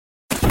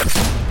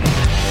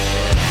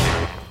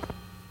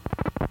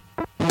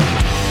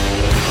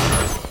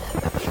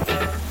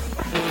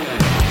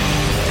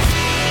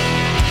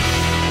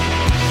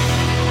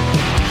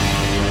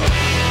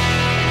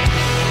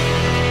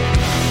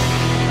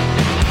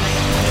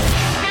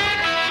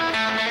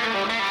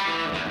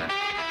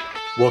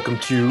Welcome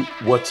to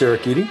What's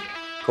Eric Eating?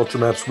 Culture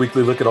Map's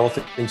weekly look at all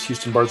things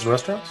Houston bars and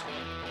restaurants.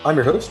 I'm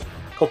your host,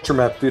 Culture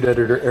Map food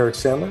editor Eric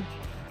Sandler.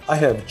 I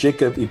have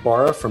Jacob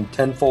Ibarra from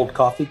Tenfold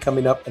Coffee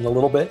coming up in a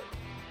little bit.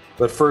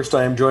 But first,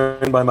 I am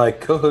joined by my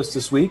co-host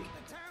this week.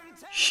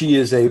 She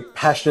is a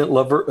passionate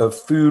lover of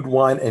food,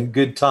 wine, and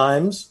good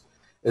times,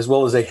 as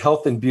well as a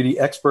health and beauty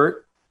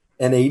expert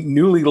and a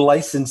newly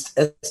licensed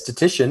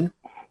esthetician,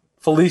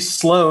 Felice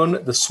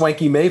Sloan, the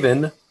swanky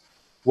maven.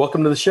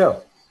 Welcome to the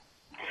show.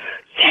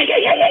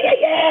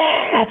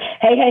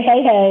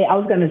 Hey. I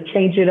was going to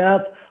change it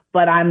up,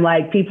 but I'm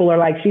like, people are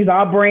like, she's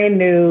all brand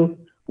new.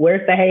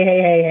 Where's the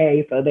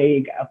hey? So there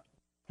you go.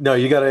 No,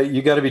 you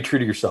gotta be true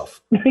to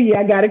yourself. Yeah,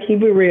 I got to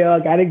keep it real. I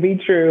got to be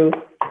true.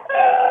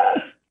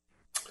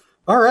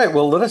 All right.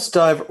 Well, let us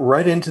dive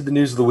right into the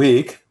news of the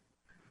week.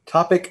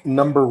 Topic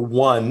number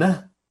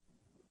one,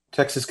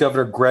 Texas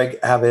Governor Greg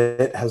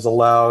Abbott has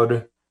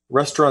allowed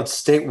restaurants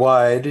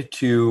statewide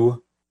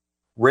to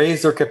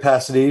raise their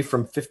capacity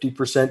from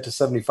 50% to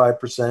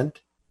 75%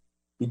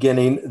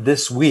 beginning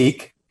this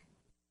week.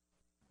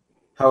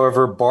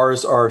 However,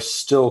 bars are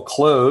still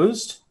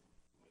closed.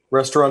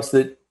 Restaurants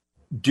that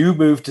do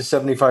move to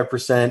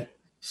 75%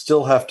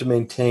 still have to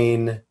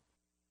maintain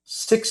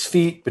 6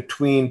 feet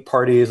between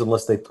parties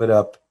unless they put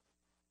up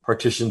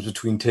partitions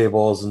between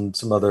tables and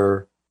some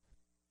other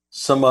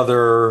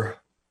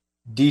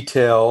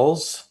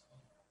details.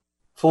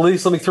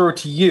 Felice, let me throw it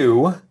to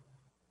you.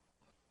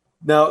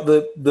 Now,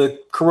 the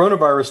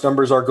coronavirus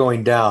numbers are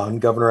going down.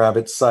 Governor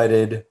Abbott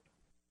cited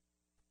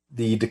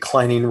the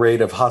declining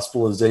rate of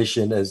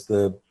hospitalization as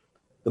the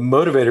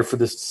motivator for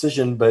this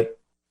decision. But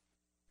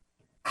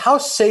how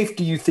safe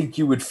do you think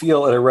you would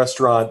feel at a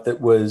restaurant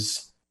that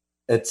was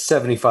at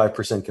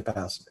 75%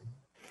 capacity?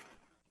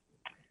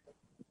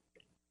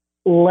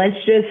 Let's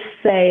just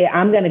say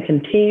I'm going to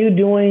continue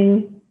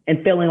doing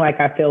and feeling like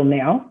I feel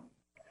now.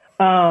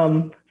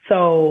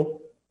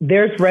 So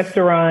there's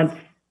restaurants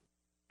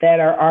that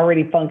are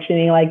already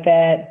functioning like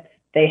that.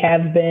 They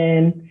have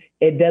been.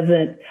 It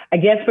doesn't, I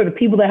guess for the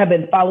people that have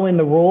been following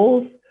the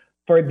rules,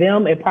 for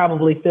them, it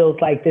probably feels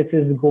like this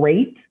is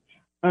great.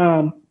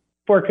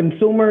 For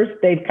consumers,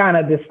 they've kind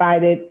of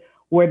decided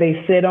where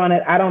they sit on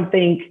it. I don't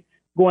think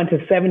going to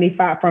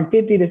 75, from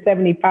 50 to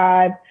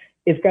 75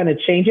 is going to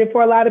change it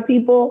for a lot of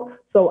people.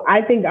 So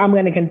I think I'm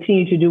going to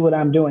continue to do what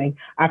I'm doing.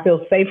 I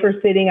feel safer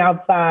sitting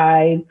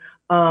outside.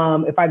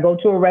 If I go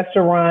to a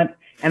restaurant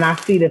and I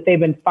see that they've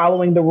been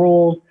following the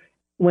rules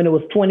when it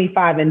was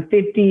 25 and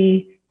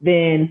 50,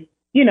 then,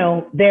 you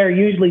know, they're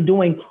usually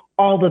doing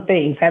all the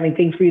things, having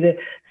things for you to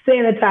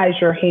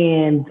sanitize your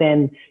hands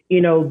and,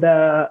 you know,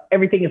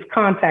 everything is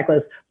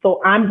contactless.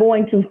 So I'm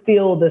going to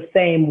feel the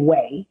same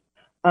way.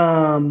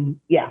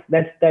 Yeah,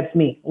 that's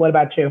me. What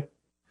about you?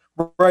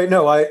 Right.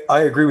 No, I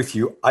agree with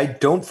you. I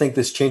don't think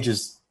this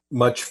changes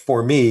much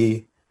for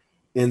me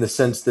in the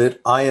sense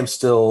that I am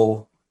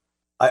still,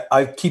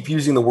 I keep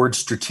using the word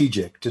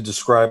strategic to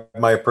describe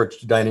my approach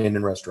to dining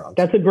in restaurants.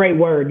 That's a great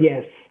word.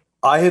 Yes.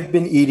 I have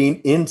been eating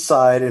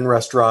inside in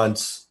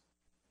restaurants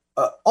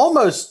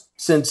almost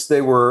since they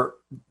were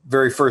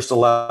very first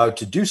allowed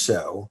to do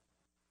so,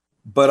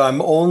 but I'm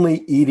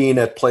only eating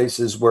at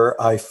places where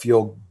I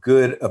feel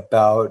good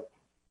about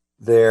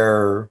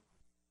their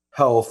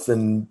health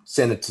and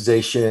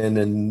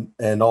sanitization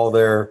and all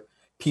their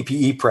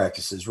PPE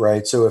practices,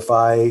 right? So if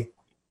I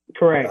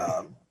correct,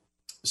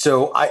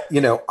 so I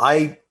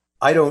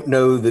don't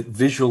know that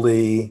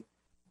visually,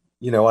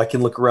 I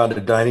can look around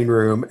a dining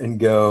room and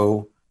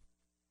go,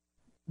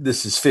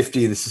 this is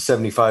 50, this is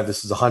 75,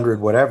 this is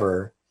 100,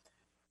 whatever.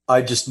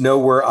 I just know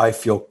where I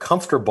feel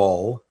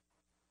comfortable.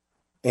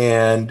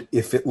 And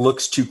if it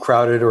looks too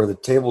crowded or the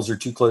tables are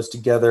too close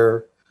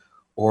together,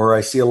 or I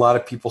see a lot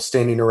of people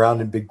standing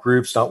around in big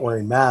groups not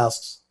wearing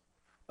masks,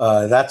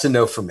 that's a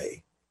no for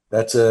me.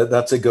 That's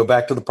a go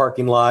back to the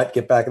parking lot,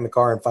 get back in the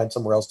car and find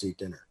somewhere else to eat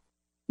dinner.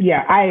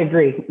 Yeah, I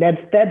agree.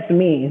 That's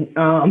me.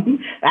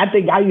 I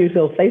think I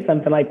usually will say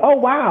something like, oh,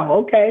 wow,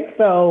 okay,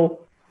 so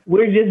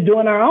we're just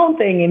doing our own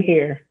thing in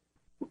here.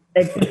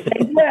 It's the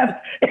same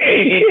breath.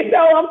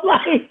 I'm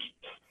like,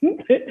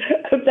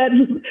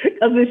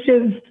 because it's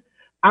just,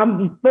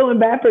 I'm feeling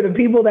bad for the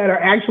people that are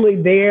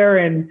actually there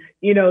and,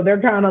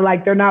 they're kind of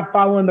like, they're not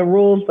following the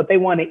rules, but they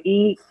want to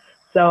eat.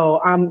 So,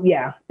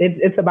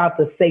 it's about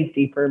the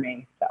safety for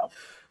me. So,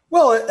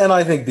 well, and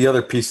I think the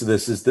other piece of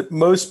this is that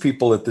most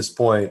people at this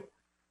point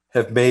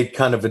have made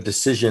kind of a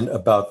decision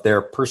about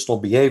their personal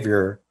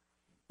behavior,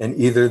 and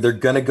either they're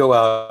going to go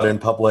out in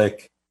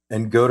public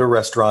and go to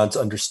restaurants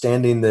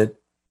understanding that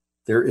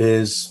there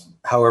is,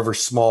 however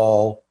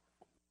small,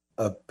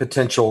 a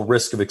potential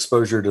risk of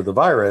exposure to the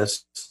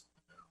virus,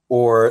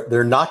 or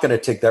they're not going to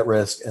take that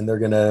risk and they're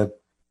going to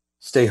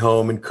stay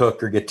home and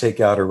cook or get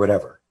takeout or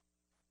whatever.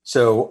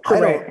 So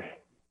correct.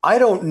 I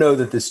don't know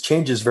that this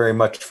changes very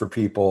much for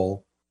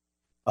people.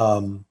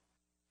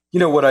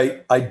 What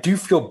I do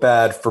feel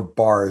bad for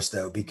bars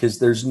though, because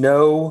there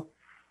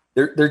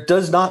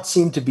does not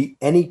seem to be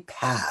any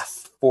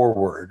path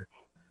forward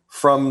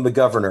from the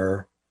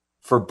governor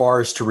for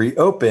bars to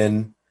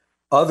reopen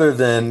other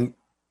than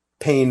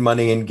paying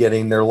money and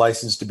getting their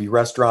license to be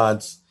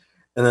restaurants,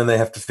 and then they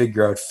have to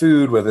figure out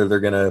food, whether they're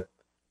going to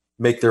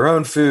make their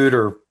own food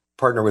or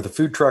partner with a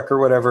food truck or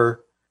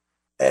whatever.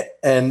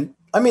 And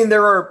I mean,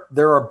 there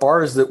are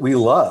bars that we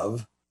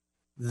love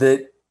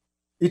that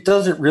it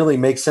doesn't really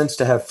make sense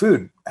to have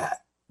food at,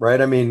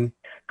 right? I mean,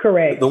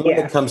 correct. The one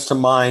that comes to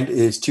mind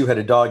is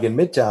Two-Headed Dog in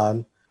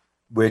Midtown,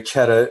 which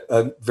had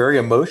a very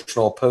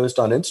emotional post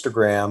on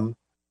Instagram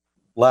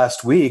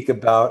last week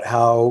about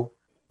how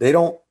they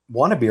don't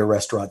want to be a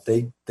restaurant.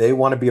 They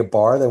want to be a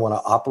bar. They want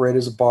to operate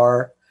as a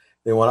bar.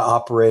 They want to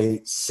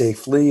operate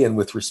safely and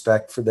with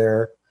respect for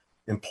their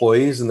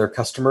employees and their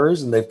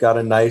customers. And they've got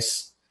a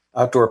nice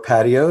outdoor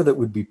patio that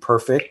would be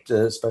perfect,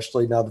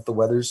 especially now that the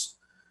weather's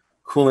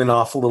cooling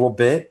off a little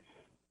bit.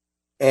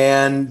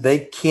 And they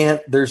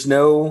can't, there's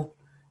no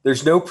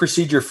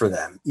procedure for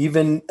them,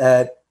 even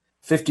at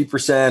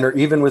 50% or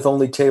even with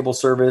only table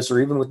service or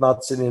even with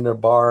not sitting in a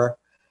bar.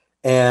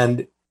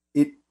 And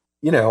it,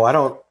 I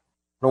don't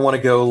want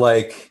to go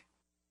like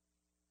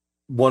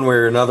one way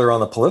or another on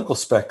the political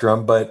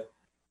spectrum, but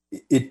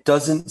it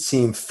doesn't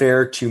seem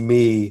fair to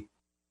me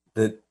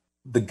that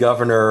the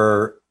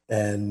governor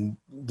and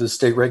the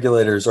state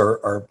regulators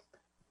are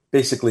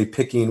basically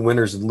picking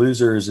winners and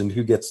losers and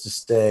who gets to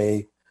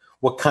stay,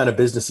 what kind of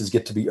businesses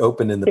get to be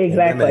open in the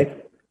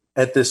pandemic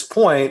at this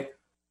point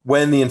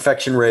when the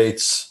infection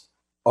rates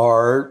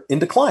are in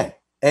decline.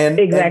 And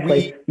make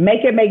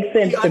it make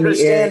sense to me.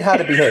 Understand how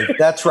to behave.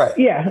 That's right.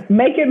 Yeah,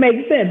 make it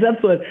make sense.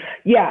 That's what.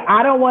 Yeah,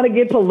 I don't want to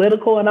get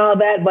political and all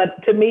that,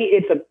 but to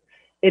me,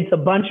 it's a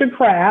bunch of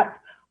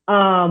crap.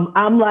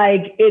 I'm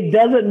like, it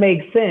doesn't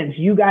make sense.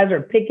 You guys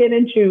are picking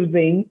and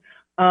choosing.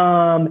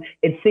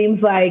 It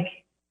seems like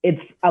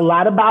it's a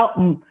lot about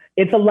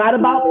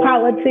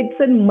politics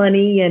and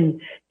money,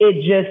 and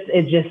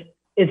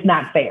it's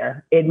not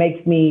fair. It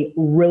makes me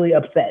really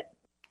upset.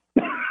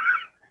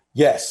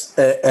 Yes.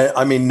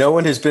 I mean, no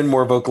one has been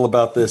more vocal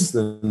about this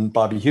than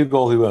Bobby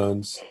Hugel, who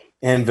owns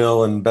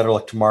Anvil and Better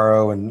Luck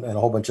Tomorrow and a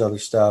whole bunch of other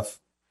stuff.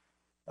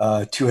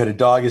 Two-Headed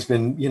Dog has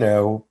been,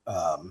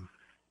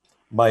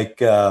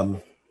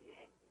 Michael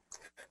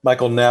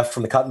Neff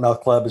from the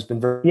Cottonmouth Club has been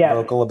very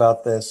vocal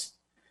about this.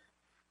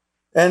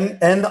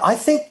 And I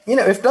think,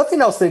 if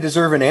nothing else, they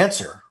deserve an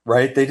answer,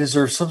 right? They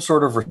deserve some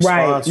sort of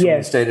response from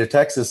the state of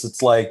Texas.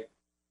 It's like,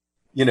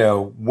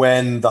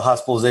 when the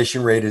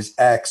hospitalization rate is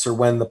X or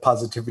when the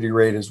positivity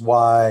rate is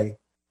Y,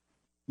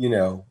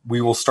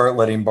 we will start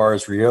letting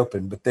bars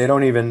reopen, but they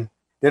don't even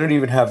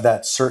have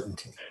that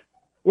certainty.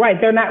 Right.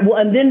 They're not. Well,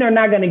 and then they're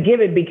not going to give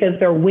it because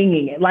they're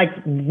winging it. Like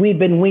we've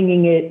been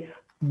winging it.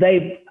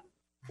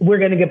 We're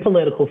going to get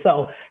political.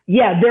 So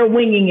yeah, they're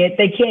winging it.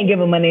 They can't give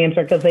them an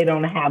answer because they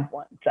don't have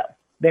one. So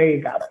there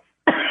you go.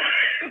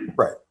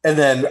 Right. And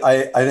then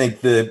I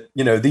think the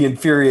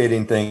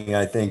infuriating thing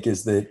I think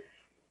is that,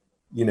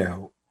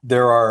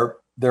 there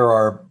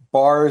are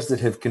bars that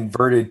have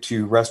converted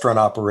to restaurant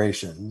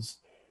operations,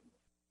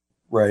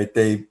 right?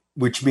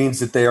 Which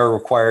means that they are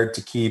required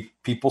to keep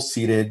people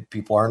seated.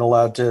 People aren't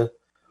allowed to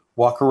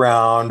walk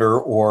around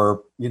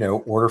or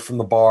order from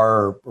the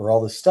bar or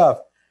all this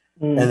stuff.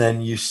 And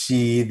then you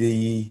see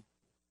the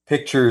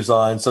pictures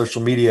on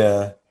social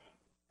media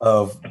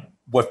of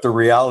what the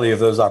reality of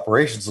those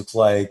operations looks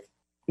like.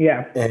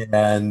 Yeah.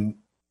 And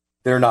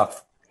they're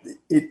not,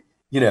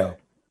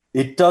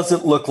 it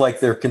doesn't look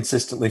like they're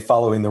consistently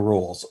following the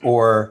rules,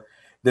 or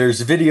there's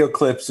video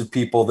clips of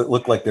people that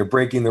look like they're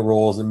breaking the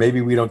rules. And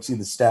maybe we don't see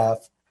the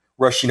staff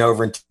rushing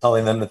over and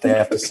telling them that they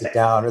have to sit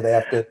down or they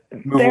have to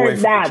move away from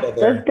each other.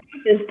 Their staff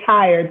is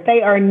tired.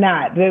 They are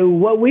not.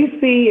 What we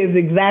see is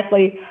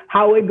exactly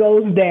how it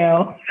goes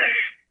down.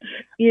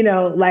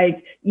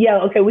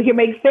 Okay, we can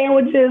make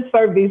sandwiches,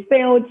 serve these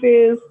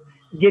sandwiches,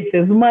 get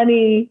this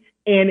money,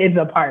 and it's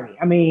a party.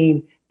 I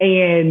mean,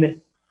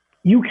 and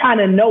you kind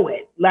of know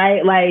it,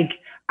 right? Like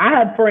I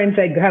have friends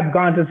that have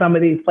gone to some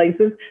of these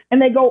places and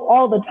they go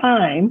all the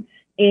time.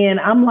 And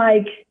I'm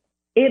like,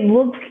 it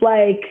looks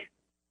like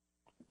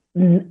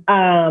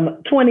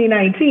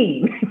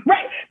 2019,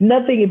 right?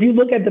 Nothing. If you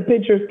look at the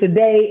pictures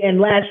today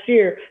and last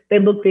year, they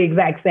look the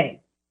exact same.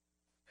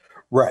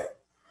 Right.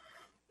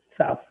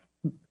 So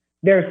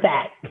there's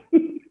that.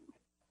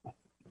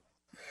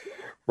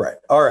 Right.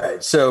 All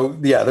right. So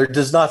yeah, there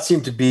does not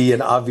seem to be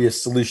an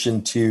obvious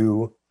solution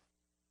to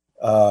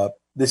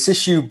this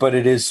issue, but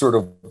it is sort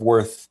of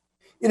worth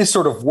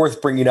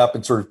bringing up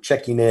and sort of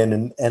checking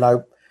in. And I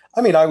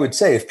mean, I would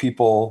say if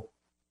people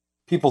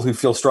who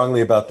feel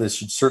strongly about this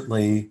should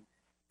certainly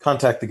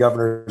contact the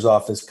governor's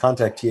office,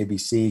 contact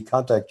TABC,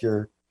 contact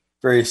your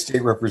various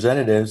state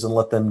representatives and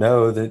let them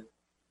know that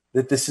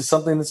this is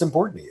something that's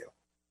important to you.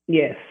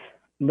 Yes.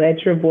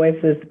 Let your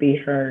voices be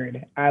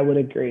heard. I would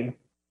agree.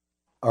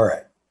 All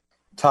right.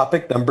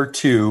 Topic number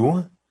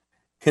 2,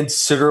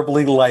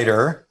 considerably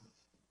lighter.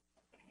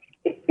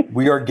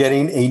 We are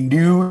getting a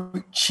new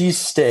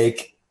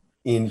cheesesteak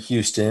in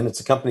Houston. It's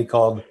a company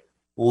called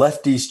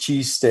Lefty's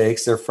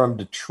Cheesesteaks. They're from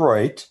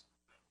Detroit.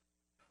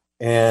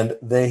 And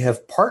they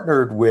have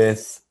partnered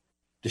with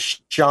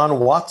Deshaun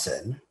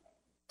Watson,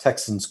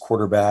 Texans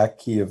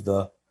quarterback, he of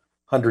the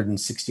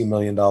 $160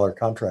 million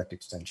contract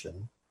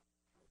extension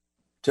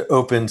to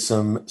open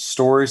some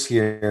stores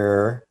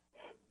here.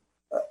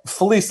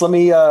 Felice, let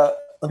me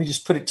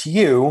just put it to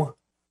you.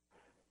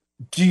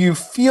 Do you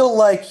feel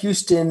like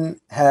Houston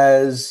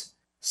has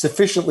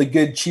sufficiently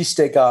good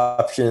cheesesteak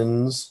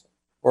options,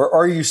 or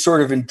are you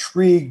sort of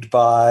intrigued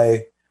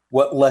by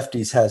what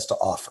Lefty's has to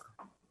offer?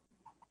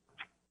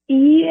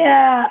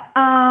 Yeah.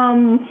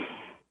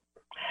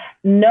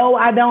 No,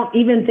 I don't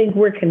even think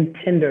we're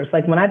contenders.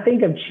 Like when I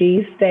think of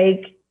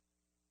cheesesteak,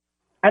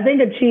 like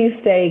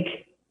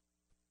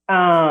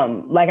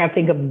I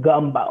think of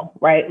gumbo,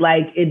 right?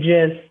 Like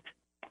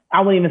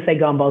I wouldn't even say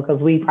gumbo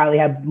because we probably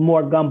have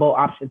more gumbo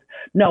options.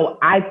 No,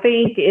 I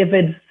think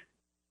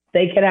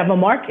they could have a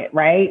market,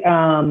 right?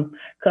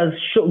 Because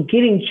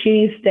getting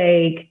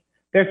cheesesteak,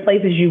 there's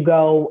places you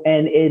go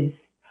and it's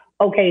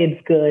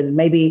good.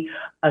 Maybe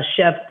a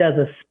chef does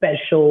a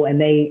special and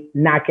they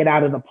knock it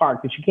out of the park,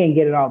 but you can't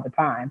get it all the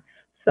time.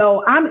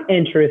 So I'm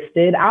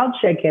interested. I'll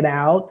check it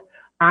out.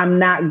 I'm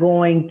not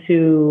going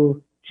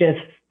to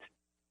just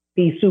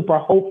be super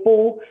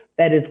hopeful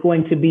that it's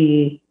going to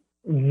be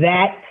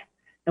that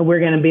and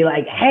we're going to be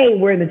like, hey,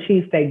 we're in the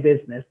cheesesteak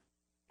business.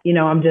 You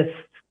know, I'm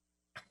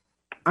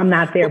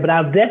not there, but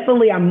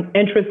I'm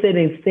interested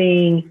in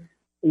seeing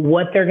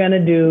what they're going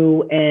to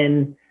do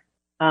and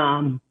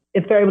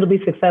if they're able to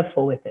be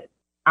successful with it.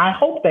 I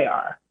hope they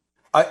are.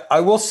 I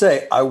will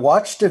say, I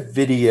watched a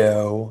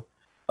video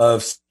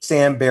of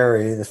Sam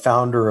Berry, the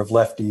founder of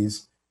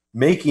Lefty's,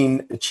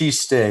 making a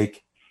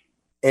cheesesteak,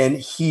 and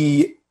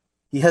he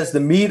has the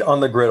meat on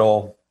the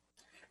griddle,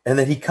 and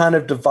then he kind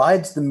of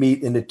divides the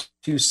meat into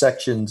two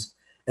sections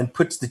and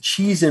puts the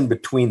cheese in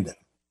between them,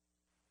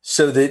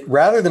 so that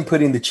rather than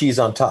putting the cheese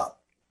on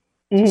top,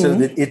 so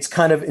that it's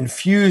kind of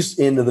infused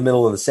into the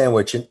middle of the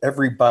sandwich, and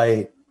every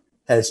bite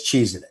has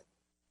cheese in it.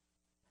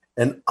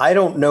 And I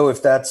don't know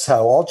if that's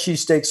how all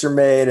cheesesteaks are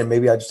made, and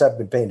maybe I just haven't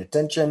been paying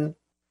attention,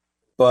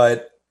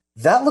 but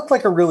that looked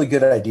like a really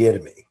good idea to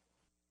me.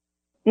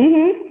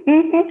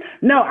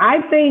 No,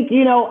 I think,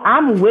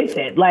 I'm with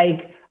it.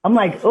 Like, I'm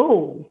like,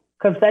 oh,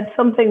 because that's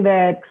something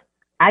that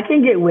I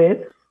can get with,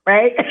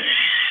 right?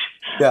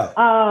 Yeah.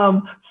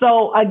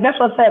 So that's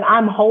what I said.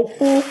 I'm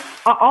hopeful.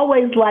 I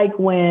always like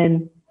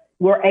when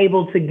we're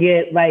able to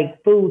get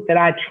like food that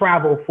I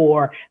travel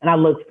for and I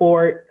look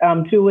forward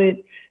to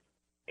it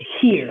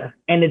here,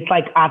 and it's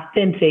like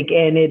authentic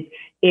and it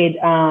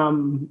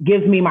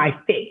gives me my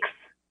fix.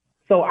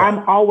 So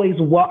right.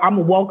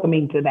 I'm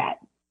welcoming to that.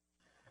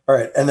 All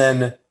right. And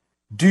then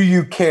do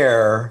you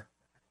care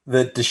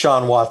that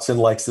Deshaun Watson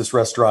likes this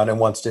restaurant and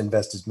wants to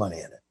invest his money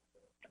in it?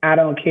 I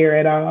don't care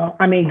at all.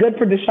 I mean, good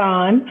for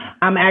Deshaun.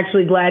 I'm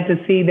actually glad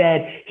to see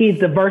that he's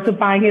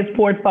diversifying his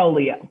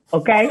portfolio.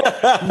 Okay.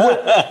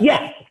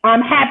 Yes,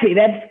 I'm happy.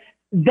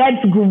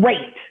 That's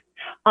great.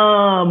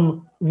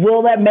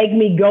 Will that make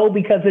me go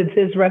because it's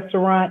his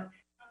restaurant?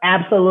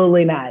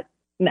 Absolutely not.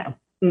 No.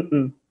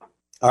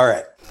 All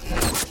right.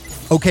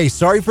 Okay,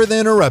 sorry for the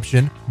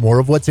interruption. More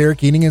of What's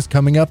Eric Eating is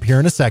coming up here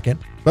in a second.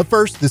 But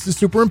first, this is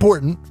super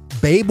important.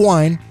 Babe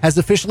Wine has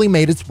officially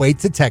made its way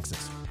to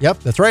Texas. Yep,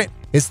 that's right.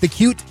 It's the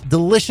cute,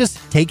 delicious,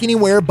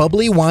 take-anywhere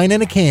bubbly wine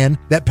in a can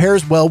that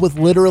pairs well with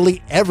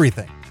literally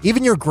everything,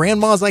 even your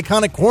grandma's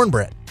iconic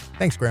cornbread.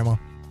 Thanks, Grandma.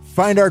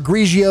 Find our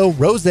Grigio,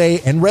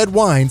 Rosé, and red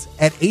wines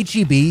at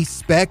H-E-B,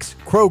 Specs,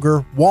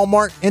 Kroger,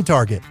 Walmart, and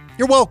Target.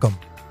 You're welcome.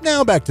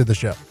 Now back to the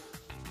show.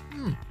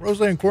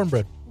 Rosé and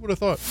cornbread. Who would have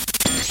thought?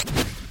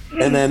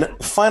 And then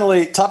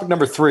finally, topic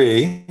number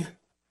 3.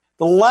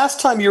 The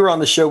last time you were on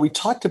the show, we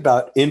talked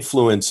about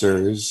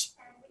influencers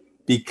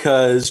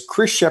because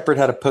Chris Shepard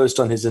had a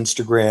post on his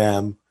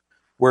Instagram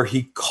where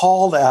he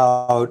called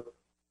out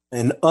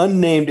an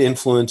unnamed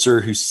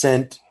influencer who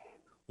sent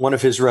one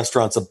of his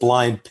restaurants a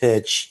blind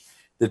pitch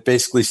that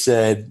basically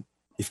said,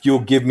 if you'll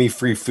give me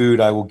free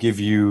food, I will give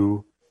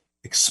you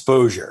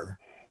exposure.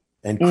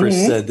 And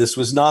Chris said, this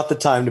was not the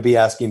time to be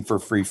asking for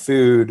free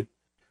food.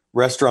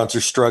 Restaurants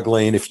are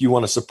struggling. If you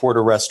want to support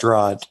a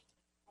restaurant,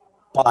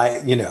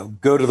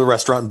 go to the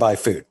restaurant and buy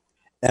food.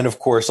 And of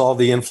course, all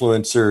the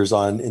influencers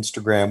on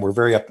Instagram were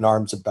very up in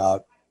arms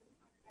about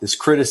this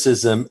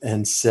criticism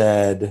and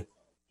said,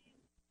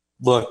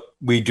 look,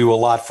 we do a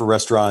lot for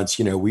restaurants.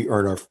 We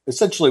earn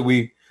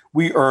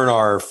we earn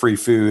our free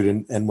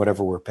food and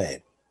whatever we're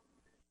paid.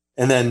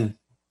 And then,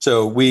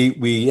 so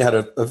we had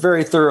a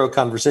very thorough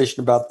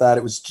conversation about that.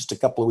 It was just a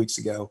couple of weeks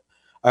ago.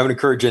 I would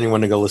encourage anyone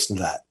to go listen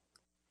to that.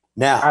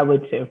 Now, I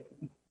would too.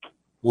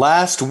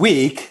 Last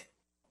week,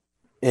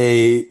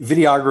 a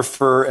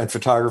videographer and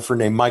photographer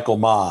named Michael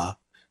Ma,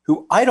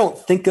 who I don't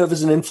think of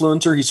as an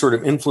influencer, he's sort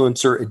of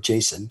influencer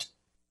adjacent,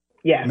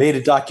 made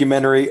a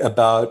documentary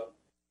about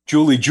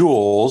Julie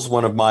Jules,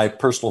 one of my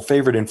personal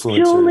favorite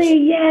influencers.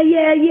 Julie,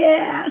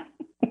 yeah.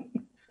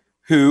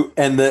 Who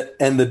and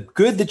the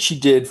good that she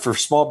did for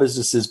small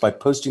businesses by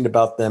posting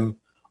about them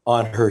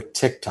on her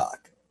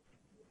TikTok.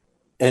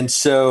 And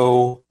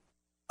so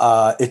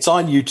it's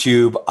on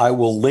YouTube. I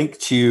will link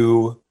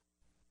to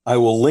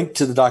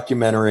the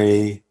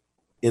documentary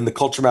in the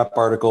Culture Map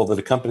article that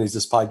accompanies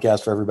this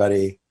podcast for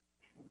everybody.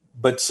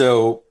 But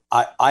so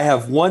I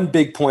have one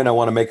big point I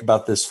want to make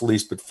about this,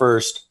 Felice. But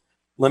first,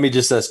 let me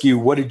just ask you,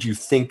 what did you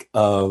think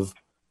of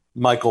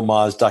Michael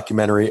Ma's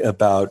documentary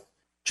about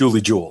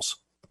Julie Jules?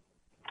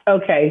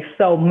 Okay,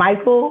 so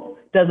Michael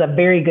does a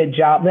very good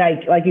job.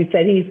 Like you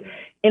said, he's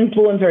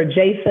influencer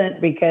adjacent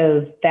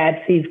because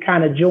he's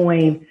kind of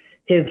joined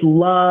his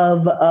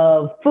love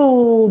of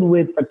food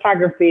with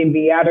photography and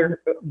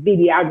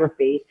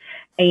videography.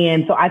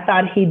 And so I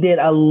thought he did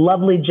a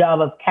lovely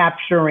job of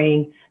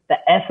capturing the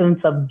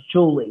essence of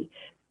Julie.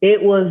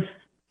 It was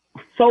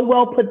so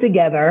well put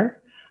together.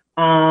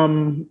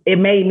 It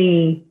made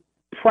me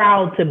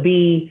proud to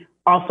be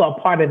also a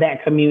part of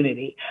that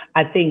community.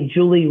 I think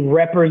Julie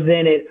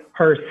represented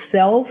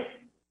herself.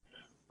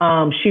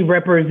 She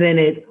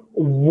represented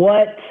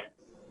what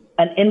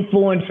an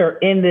influencer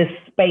in this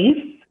space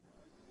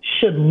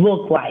should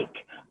look like,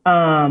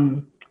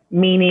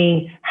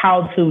 meaning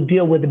how to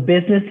deal with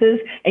businesses.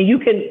 And you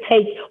can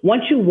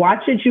once you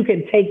watch it, you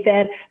can take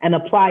that and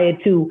apply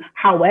it to,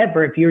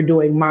 however, if you're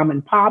doing mom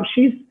and pop,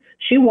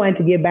 she wanted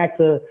to get back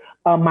to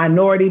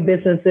minority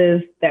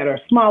businesses that are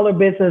smaller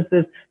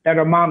businesses that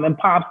are mom and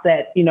pops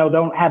that,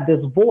 don't have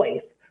this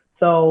voice.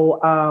 So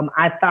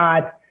I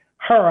thought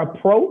her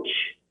approach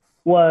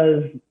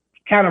was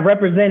kind of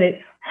represented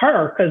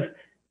her, because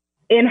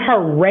in her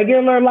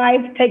regular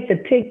life, take the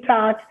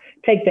TikTok,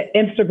 take the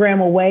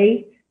Instagram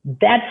away,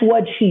 that's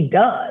what she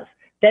does.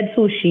 That's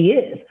who she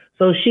is.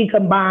 So she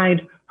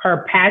combined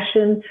her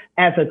passion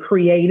as a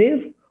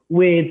creative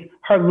with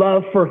her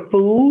love for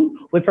food,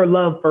 with her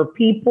love for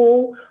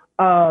people.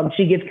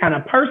 She gets kind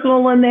of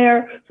personal in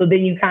there. So then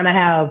you kind of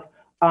have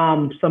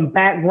some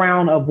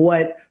background of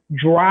what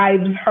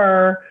drives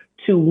her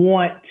to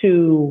want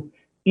to,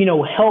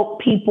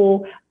 help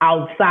people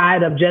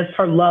outside of just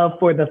her love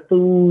for the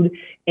food.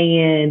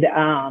 And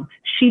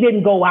she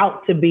didn't go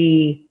out to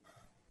be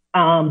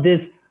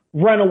this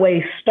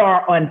runaway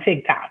star on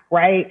TikTok,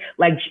 right?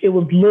 Like, it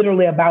was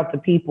literally about the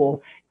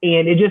people.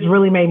 And it just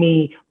really made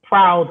me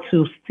proud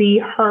to see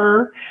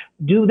her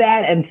do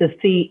that and to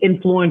see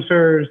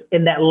influencers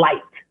in that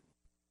light.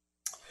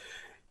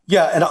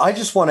 Yeah, and I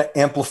just want to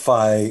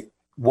amplify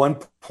one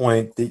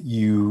point that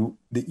you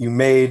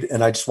made,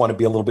 and I just want to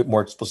be a little bit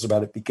more explicit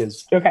about it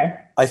because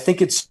I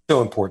think it's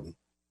so important.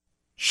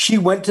 She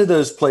went to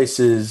those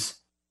places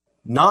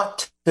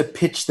not to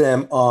pitch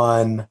them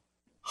on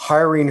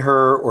hiring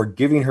her or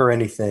giving her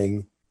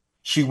anything.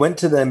 She went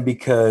to them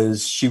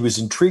because she was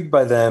intrigued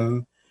by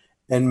them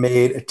and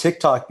made a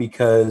TikTok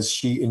because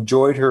she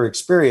enjoyed her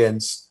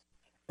experience.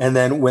 And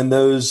then when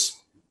those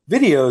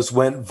videos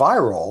went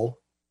viral,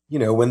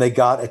 when they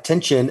got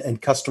attention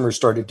and customers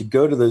started to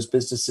go to those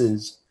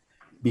businesses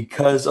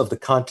because of the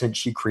content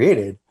she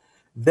created,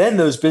 then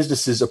those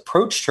businesses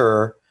approached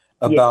her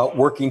about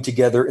working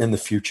together in the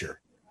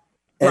future.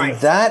 And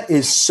that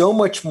is so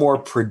much more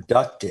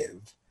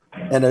productive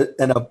and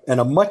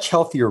a much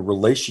healthier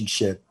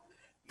relationship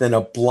than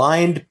a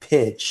blind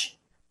pitch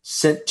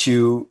sent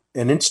to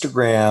an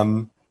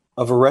Instagram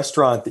of a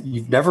restaurant that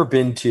you've never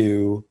been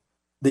to,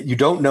 that you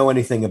don't know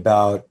anything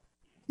about.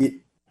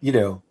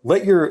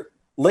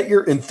 Let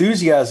your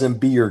enthusiasm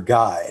be your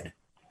guide.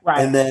 Right.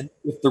 And then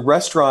if the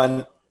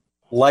restaurant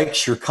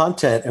likes your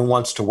content and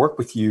wants to work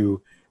with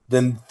you,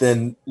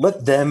 then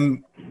let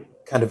them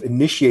kind of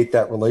initiate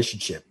that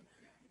relationship.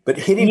 But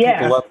hitting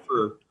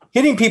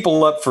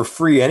people up for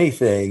free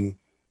anything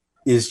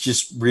is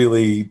just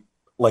really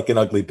like an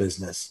ugly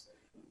business.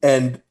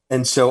 And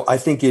so I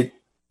think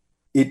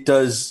it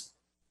does,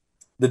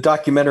 the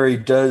documentary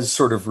does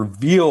sort of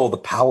reveal the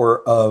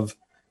power of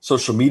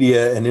social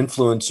media and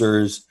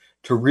influencers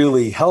to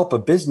really help a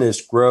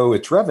business grow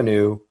its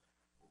revenue,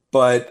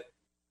 but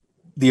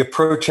the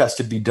approach has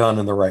to be done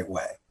in the right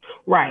way.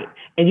 Right.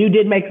 And you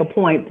did make a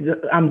point.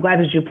 I'm glad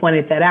that you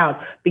pointed that out,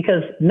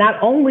 because not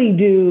only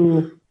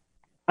do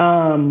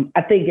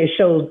I think it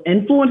shows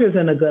influencers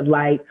in a good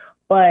light,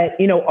 but,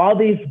 all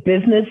these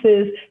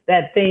businesses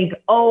that think,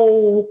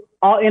 all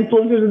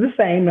influencers are the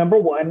same. Number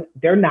one,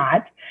 they're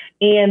not.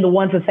 And the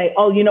ones that say,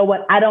 you know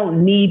what? I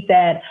don't need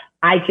that.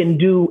 I can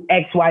do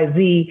X, Y,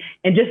 Z,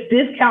 and just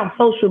discount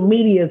social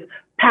media's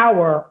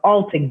power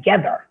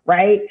altogether,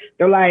 right?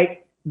 They're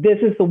like, this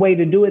is the way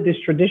to do it, this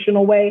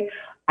traditional way.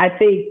 I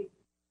think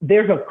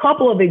there's a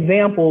couple of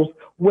examples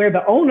where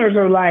the owners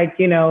are like,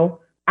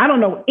 I don't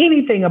know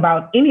anything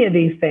about any of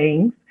these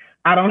things.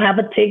 I don't have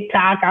a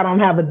TikTok. I don't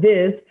have a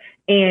this.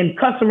 And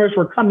customers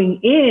were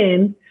coming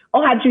in.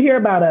 Oh, how'd you hear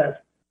about us?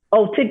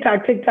 Oh,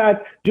 TikTok.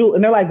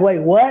 And they're like, wait,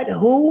 what?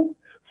 Who?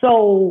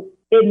 So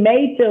it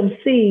made them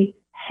see,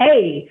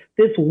 hey,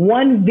 this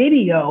one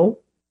video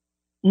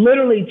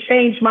literally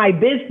changed my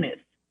business.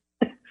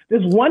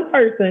 This one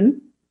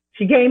person,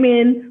 she came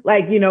in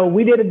like,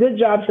 we did a good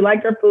job. She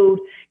liked our food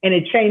and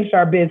it changed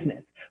our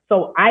business.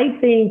 So I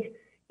think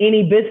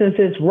any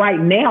businesses right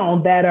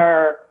now that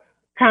are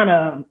kind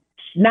of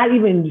not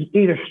even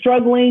either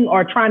struggling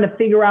or trying to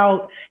figure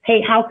out,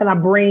 hey, how can I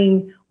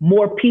bring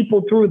more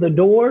people through the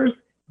doors?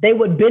 They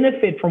would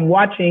benefit from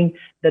watching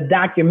the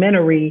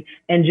documentary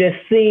and just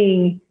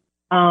seeing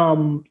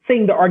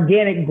seeing the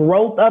organic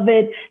growth of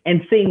it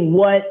and seeing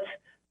what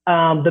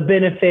the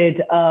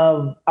benefit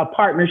of a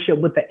partnership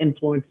with the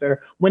influencer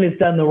when it's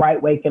done the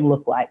right way can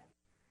look like.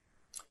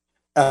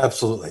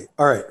 Absolutely.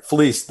 All right,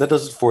 Felice, that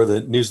does it for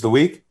the news of the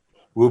week.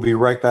 We'll be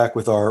right back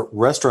with our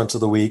restaurants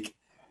of the week.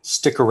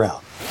 Stick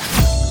around.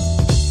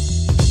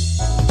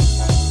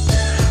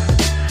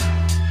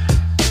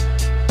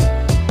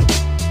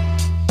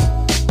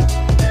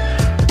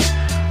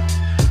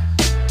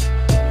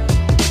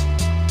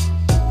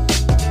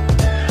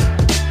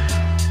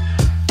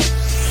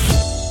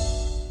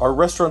 Our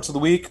restaurants of the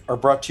week are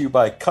brought to you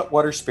by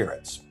Cutwater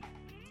Spirits.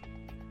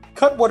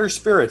 Cutwater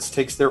Spirits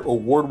takes their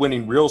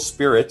award-winning real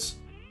spirits,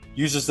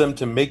 uses them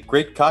to make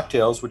great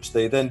cocktails, which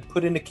they then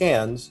put into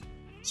cans,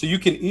 so you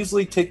can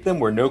easily take them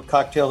where no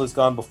cocktail has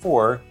gone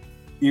before,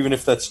 even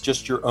if that's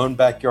just your own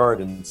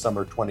backyard in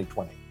summer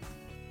 2020.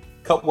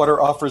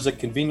 Cutwater offers a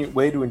convenient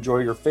way to enjoy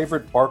your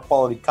favorite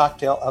bar-quality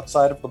cocktail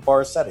outside of the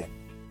bar setting.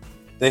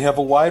 They have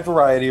a wide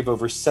variety of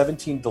over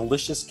 17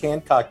 delicious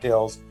canned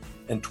cocktails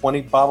and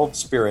 20 bottled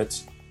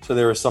spirits, so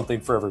there is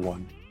something for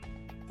everyone.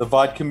 The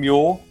Vodka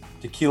Mule,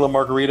 Tequila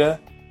Margarita,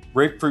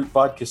 Grapefruit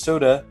Vodka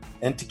Soda,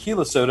 and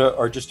Tequila Soda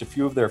are just a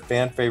few of their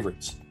fan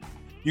favorites.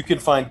 You can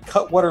find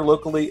Cutwater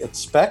locally at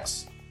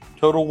Specs,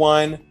 Total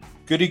Wine,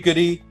 Goody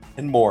Goody,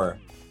 and more.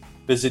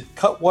 Visit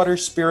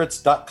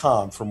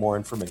cutwaterspirits.com for more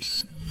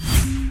information.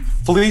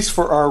 Felice,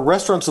 for our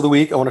restaurants of the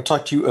week, I want to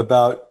talk to you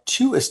about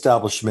two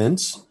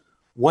establishments,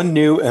 one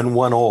new and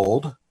one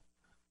old.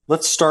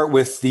 Let's start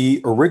with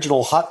the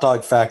Original Hot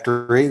Dog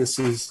Factory. This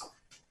is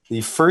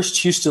the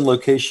first Houston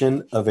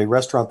location of a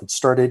restaurant that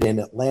started in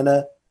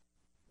Atlanta.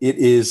 It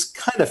is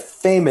kind of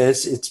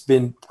famous. It's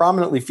been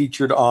prominently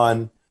featured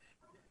on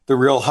The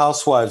Real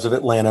Housewives of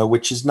Atlanta,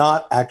 which is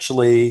not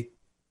actually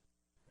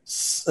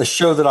a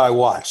show that I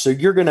watch. So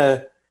you're going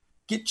to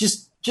get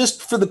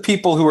just for the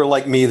people who are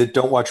like me that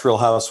don't watch Real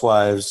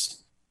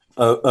Housewives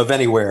of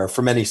anywhere,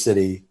 from any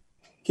city,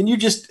 can you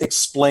just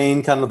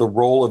explain kind of the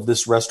role of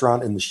this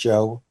restaurant in the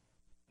show?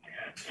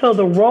 So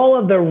the role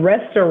of the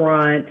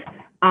restaurant,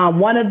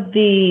 one of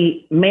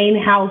the main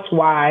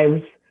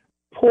housewives,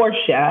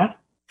 Portia's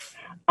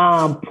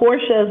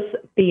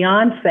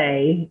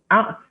fiance,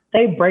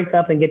 they break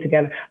up and get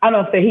together. I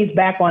don't know if he's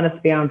back on his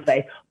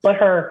fiance, but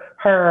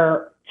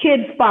her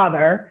kid's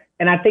father,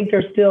 and I think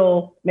they're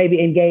still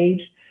maybe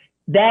engaged.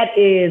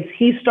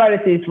 He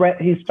started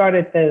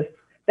this.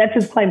 That's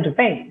his claim to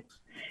fame.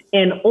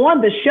 And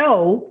on the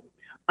show,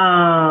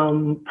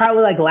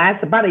 probably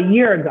about a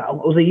year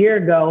ago, it was a year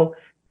ago,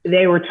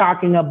 they were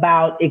talking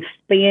about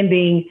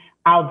expanding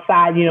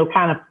outside,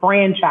 kind of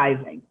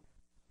franchising.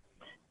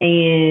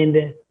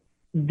 And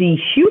the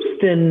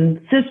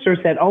Houston sisters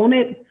that own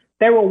it,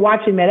 they were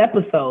watching that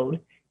episode.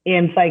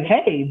 And it's like,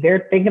 hey,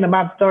 they're thinking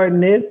about starting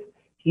this.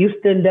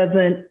 Houston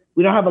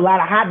we don't have a lot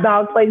of hot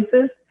dog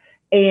places.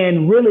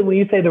 And really, when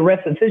you say the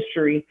rest is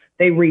history,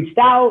 they reached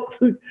out,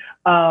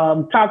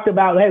 talked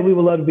about, hey, we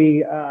would love to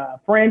be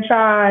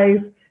franchise.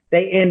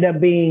 They end up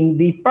being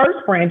the first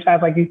franchise,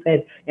 like you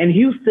said, in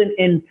Houston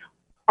and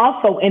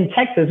also in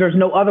Texas. There's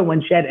no other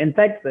one yet in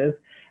Texas,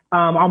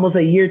 almost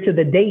a year to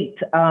the date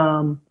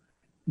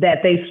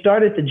that they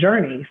started the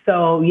journey.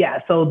 So, yeah,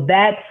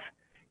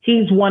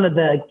 he's one of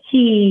the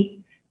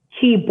key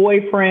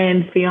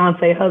boyfriend,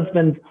 fiance,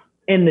 husbands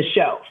in the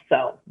show.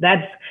 So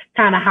that's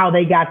kind of how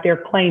they got their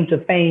claim to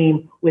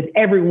fame, with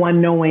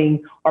everyone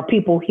knowing, or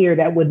people here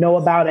that would know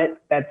about it.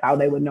 That's how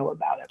they would know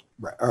about it.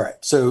 Right. All right.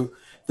 So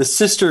the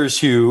sisters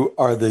who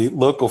are the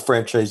local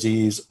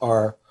franchisees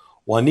are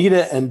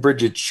Juanita and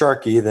Bridget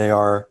Sharkey. They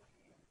are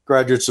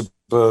graduates of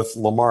both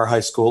Lamar High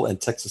School and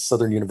Texas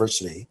Southern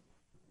University,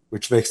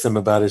 which makes them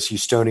about as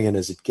Houstonian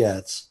as it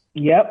gets.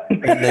 Yep.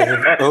 And they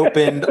have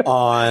opened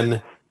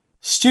on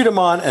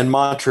Studemont and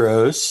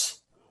Montrose.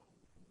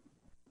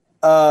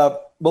 Well,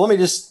 let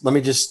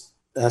me just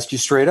ask you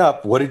straight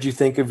up. What did you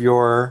think of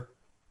your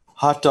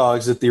hot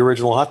dogs at the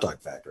Original Hot Dog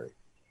Factory?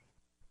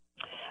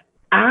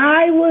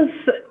 I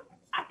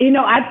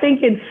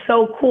think it's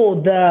so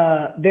cool.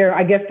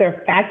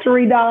 Their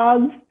factory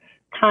dogs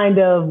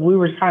we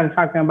were kind of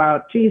talking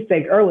about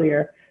cheesesteak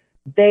earlier.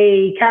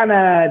 They kind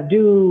of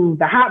do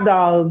the hot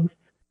dogs,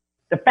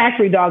 the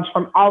factory dogs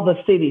from all the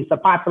cities. The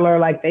popular,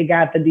 like they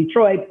got the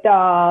Detroit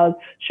dog,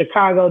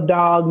 Chicago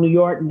dog, New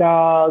York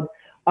dog,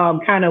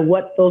 kind of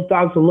what those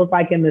dogs will look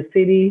like in the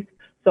cities.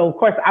 So of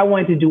course I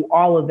wanted to do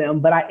all of them,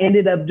 but I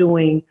ended up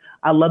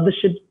I love the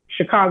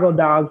Chicago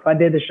dog. So I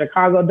did the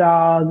Chicago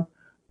dog.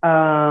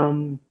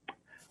 I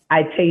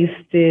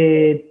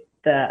did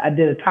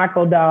a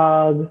taco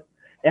dog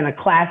and a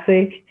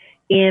classic.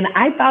 And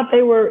I thought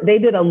they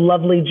did a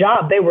lovely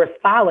job. They were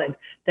solid.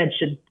 That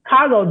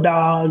Chicago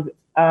dog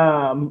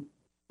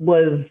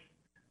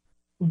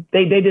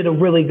they did a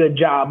really good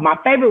job. My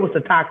favorite was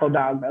the taco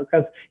dog though,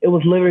 because it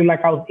was literally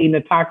like I was eating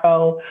a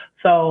taco.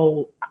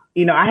 So,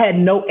 I had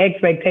no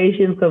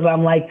expectations, because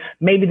I'm like,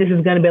 maybe this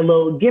is going to be a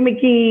little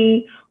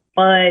gimmicky,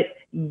 but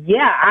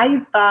yeah,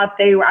 I thought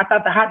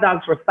the hot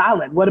dogs were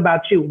solid. What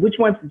about you? Which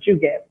ones did you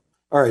get?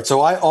 All right.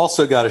 So I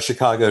also got a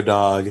Chicago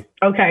dog.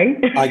 Okay.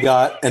 I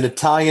got an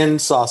Italian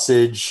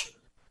sausage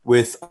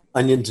with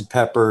onions and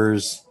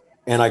peppers,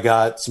 and I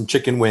got some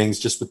chicken wings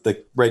just with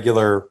the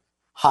regular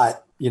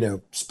hot,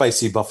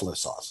 spicy buffalo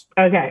sauce.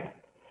 Okay.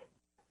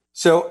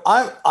 So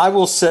I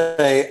will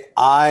say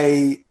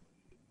I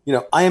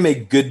am a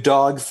good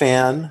dog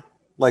fan.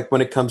 Like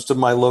when it comes to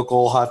my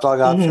local hot dog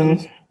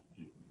options,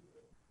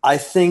 I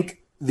think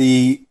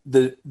the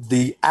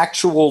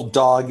actual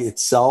dog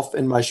itself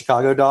in my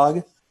Chicago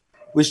dog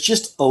was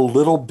just a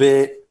little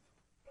bit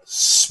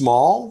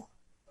small,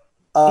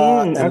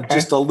 and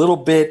just a little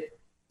bit.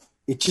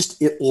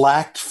 It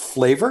lacked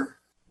flavor.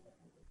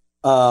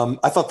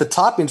 I thought the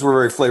toppings were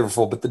very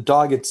flavorful, but the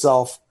dog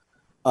itself,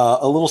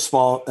 a little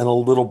small and a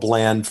little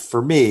bland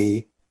for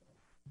me.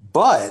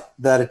 But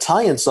that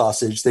Italian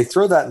sausage, they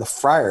throw that in the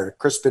fryer to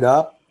crisp it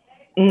up,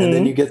 and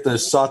then you get the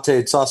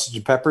sauteed sausage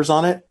and peppers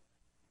on it.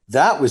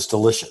 That was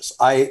delicious.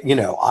 I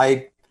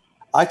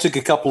took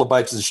a couple of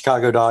bites of the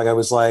Chicago dog. I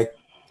was like,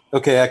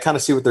 okay, I kind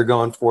of see what they're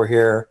going for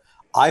here.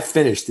 I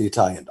finished the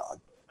Italian dog.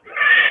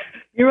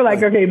 You were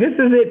like, okay, this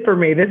is it for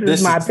me. This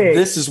is my pick.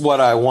 This is what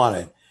I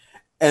wanted.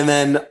 And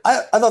then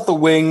I thought the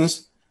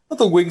wings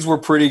were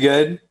pretty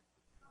good.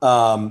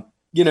 I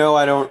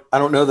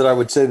don't know that I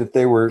would say that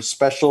they were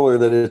special or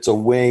that it's a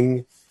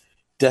wing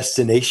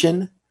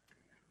destination.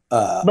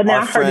 But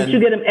now, did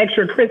you get them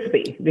extra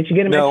crispy? Did you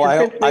get them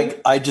extra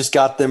crispy? I just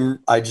got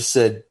them. I just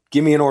said,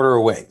 give me an order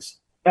of wings.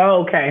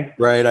 Oh, okay.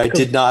 Right. I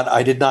did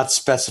not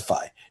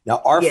specify. Now,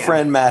 our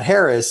friend Matt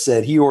Harris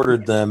said he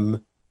ordered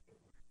them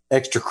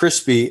extra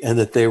crispy and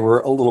that they were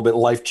a little bit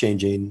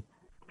life-changing.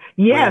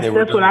 Yes,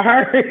 that's what I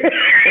heard.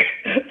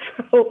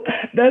 So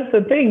that's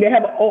the thing. They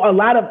have a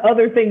lot of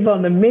other things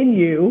on the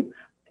menu.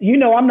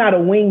 I'm not a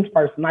wings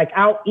person. Like,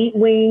 I'll eat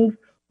wings,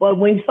 but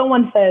when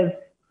someone says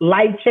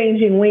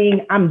life-changing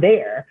wing, I'm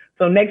there.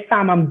 So next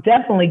time I'm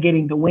definitely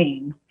getting the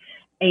wings.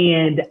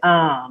 And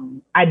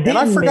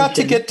I forgot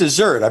to get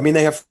dessert. I mean,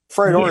 they have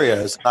fried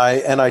Oreos.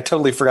 I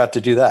totally forgot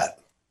to do that.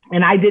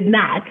 And I did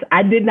not.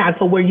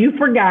 So where you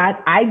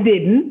forgot, I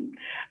didn't.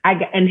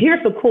 And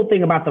here's the cool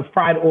thing about the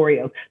fried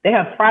Oreos. They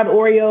have fried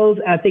Oreos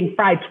and I think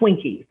fried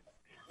Twinkies.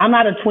 I'm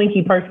not a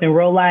Twinkie person in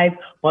real life,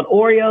 but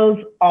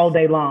Oreos all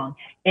day long.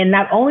 And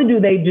not only do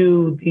they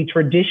do the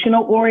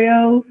traditional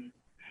Oreos,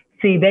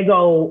 see, they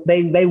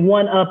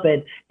one up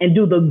it and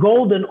do the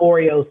golden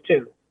Oreos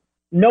too.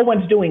 No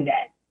one's doing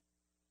that.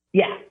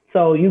 Yeah.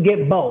 So you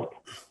get both.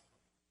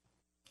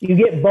 You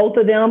get both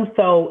of them.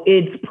 So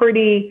it's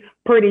pretty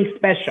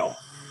special.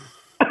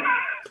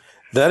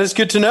 That is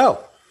good to know.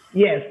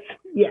 Yes.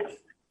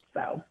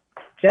 So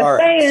just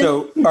saying.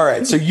 All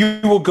right. So you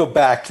will go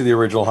back to the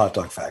original hot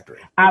dog factory.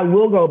 I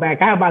will go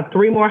back. I have about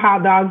 3 more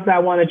hot dogs I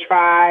want to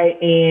try,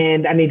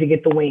 and I need to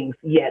get the wings.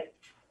 Yes.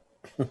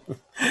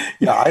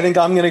 Yeah, I think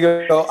I'm going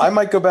to go. I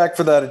might go back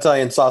for that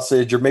Italian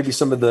sausage, or maybe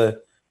some of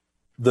the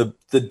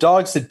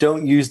dogs that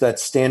don't use that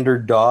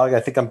standard dog.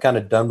 I think I'm kind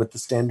of done with the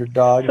standard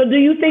dog. So do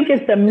you think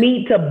it's the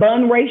meat to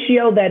bun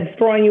ratio that's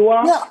throwing you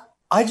off? Yeah,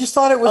 I just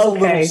thought it was a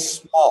little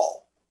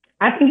small.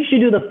 I think you should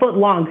do the foot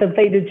long because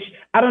they did.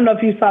 I don't know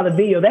if you saw the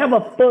video. They have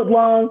a foot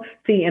long.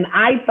 See, and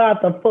I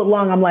thought the foot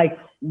long, I'm like,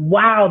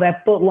 wow,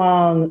 that foot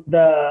long,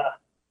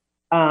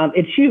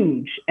 it's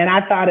huge. And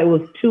I thought it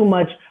was too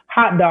much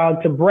hot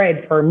dog to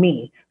bread for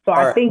me. So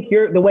I think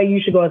the way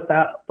you should go is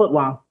the foot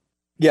long.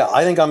 Yeah,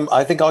 I think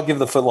I'll give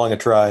the foot long a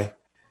try.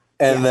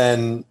 And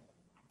then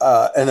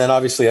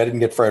obviously I didn't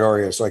get fried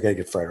Oreos, so I gotta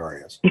get fried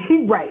Oreos.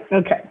 Right.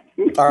 Okay.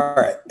 All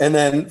right. And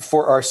then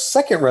for our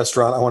second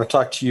restaurant, I want to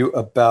talk to you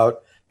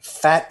about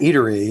Fat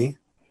Eatery,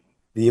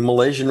 the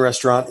Malaysian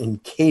restaurant in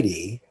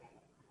Katy.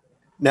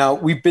 Now,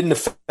 we've been to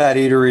Fat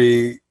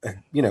Eatery,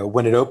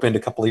 when it opened a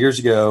couple of years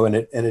ago, and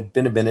it had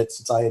been a minute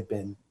since I had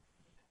been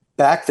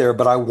back there,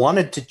 but I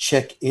wanted to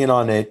check in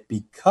on it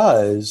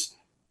because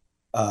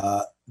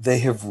they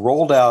have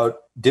rolled out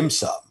dim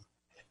sum.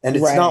 And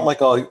it's not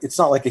like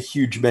a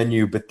huge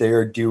menu, but they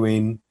are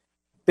doing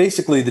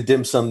basically the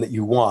dim sum that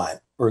you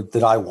want, or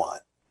that I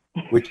want,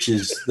 which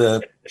is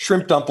the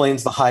shrimp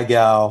dumplings, the hai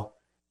gao,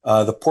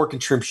 the pork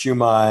and shrimp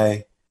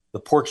shumai, the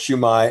pork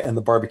shumai, and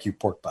the barbecue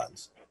pork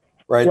buns.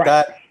 Right?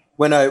 That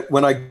when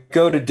I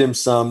go to dim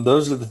sum,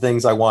 those are the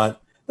things I want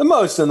the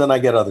most, and then I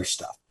get other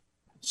stuff.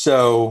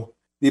 So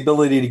the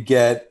ability to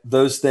get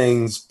those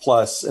things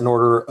plus an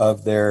order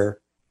of their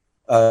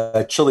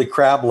chili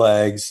crab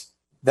legs,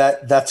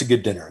 that's a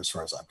good dinner as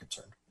far as I'm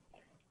concerned.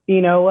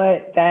 You know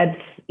what?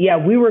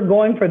 We were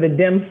going for the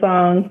dim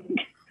sum.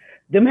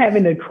 Them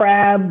having the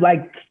crab,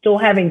 like still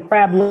having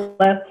crab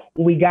left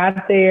when we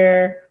got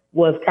there,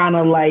 was kind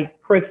of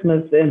like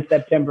Christmas in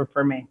September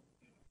for me.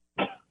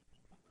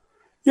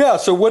 Yeah.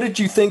 So what did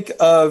you think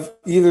of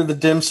either the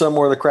dim sum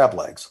or the crab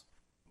legs?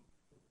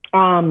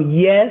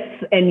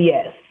 Yes and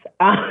yes.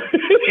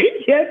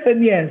 Yes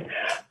and yes.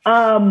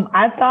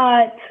 I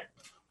thought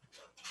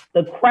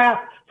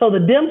the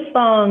dim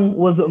sum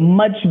was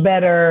much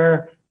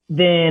better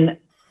than,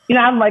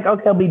 I'm like,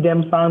 okay, it'll be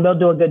dim sum. They'll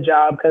do a good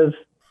job because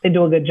they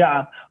do a good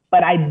job.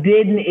 But I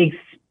didn't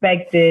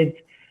expect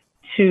it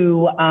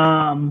to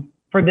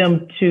for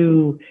them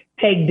to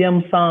take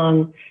dim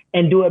sum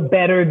and do it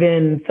better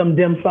than some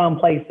dim sum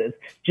places.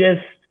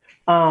 Just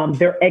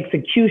their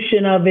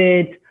execution of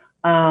it,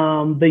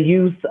 the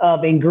use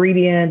of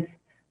ingredients.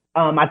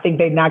 I think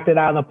they knocked it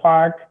out of the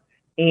park,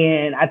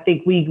 and I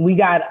think we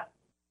got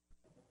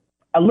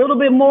a little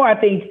bit more. I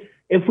think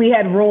if we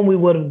had room, we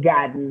would have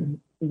gotten.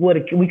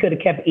 We could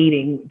have kept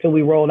eating till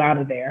we rolled out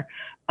of there.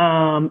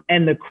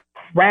 And the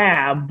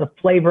crab, the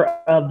flavor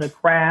of the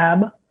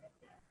crab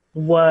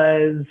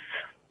was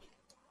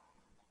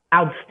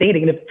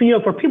outstanding. And if, you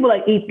know, for people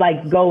that eat,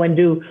 like go and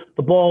do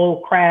the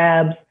boiled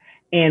crabs,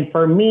 and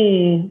for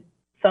me,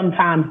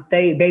 sometimes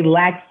they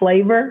lack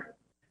flavor.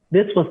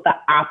 This was the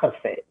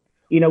opposite.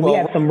 You know, we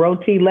had some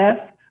roti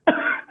left.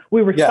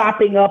 We were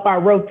sopping up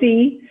our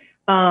roti,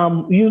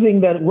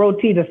 using the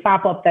roti to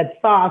sop up that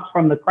sauce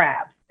from the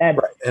crabs. Right.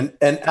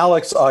 And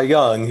Alex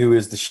Young, who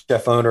is the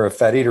chef owner of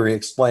Fat Eatery,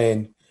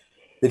 explained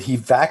that he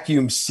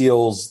vacuum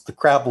seals the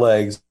crab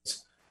legs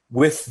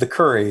with the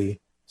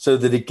curry so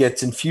that it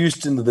gets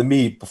infused into the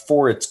meat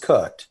before it's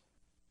cooked.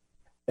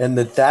 And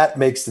that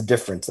makes the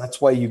difference.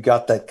 That's why you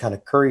got that kind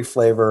of curry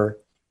flavor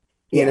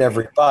in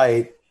every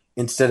bite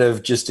instead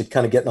of just it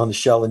kind of getting on the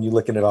shell and you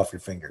licking it off your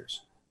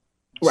fingers.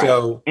 Right.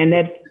 So and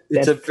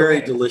it's a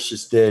very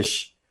delicious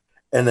dish.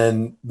 And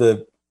then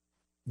the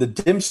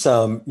dim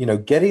sum, you know,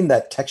 getting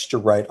that texture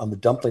right on the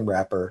dumpling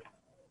wrapper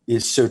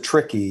is so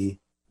tricky.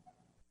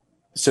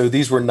 So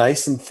these were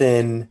nice and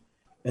thin.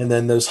 And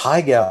then those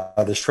haiga,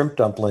 the shrimp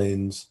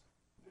dumplings,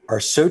 are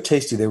so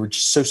tasty. They were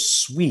just so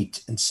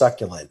sweet and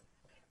succulent.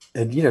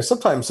 And, you know,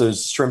 sometimes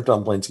those shrimp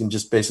dumplings can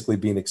just basically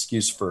be an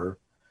excuse for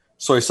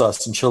soy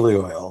sauce and chili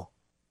oil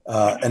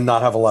and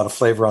not have a lot of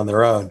flavor on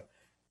their own.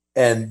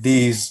 And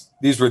these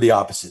were the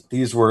opposite.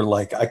 These were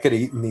like, I could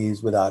have eaten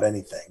these without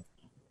anything,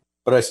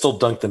 but I still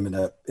dunked them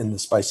in the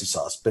spicy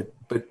sauce. But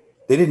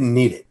they didn't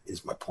need it,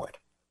 is my point.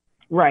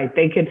 Right.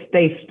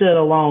 They stood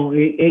alone.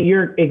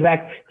 You're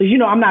exact. Because, you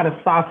know, I'm not a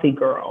saucy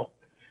girl.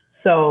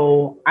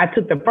 So I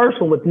took the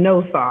first one with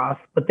no sauce,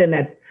 but then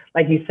that,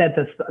 like you said,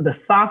 the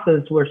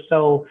sauces were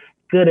so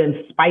good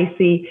and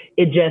spicy.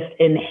 It just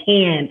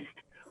enhanced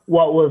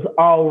what was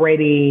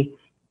already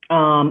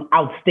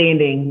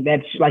outstanding.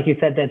 That's, like you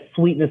said, that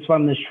sweetness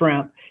from the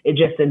shrimp. It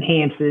just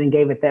enhanced it and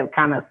gave it that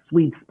kind of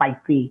sweet,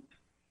 spicy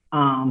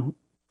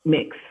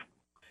mix.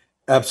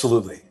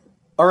 Absolutely.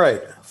 All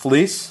right,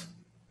 Felice,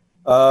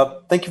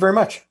 thank you very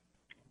much.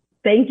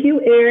 Thank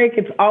you, Eric.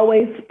 It's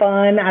always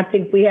fun. I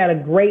think we had a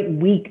great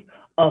week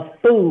of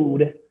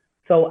food.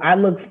 So I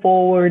look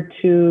forward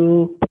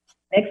to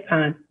next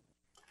time.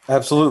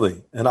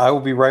 Absolutely. And I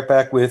will be right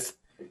back with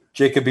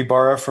Jacob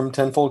Ibarra from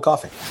Tenfold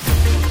Coffee.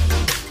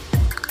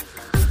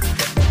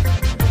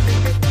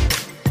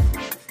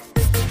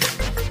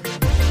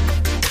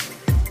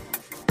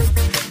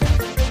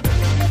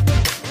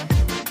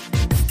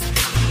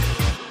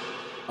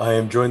 I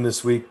am joined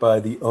this week by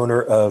the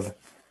owner of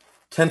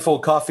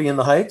Tenfold Coffee in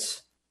the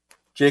Heights,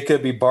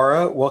 Jacob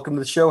Ibarra. Welcome to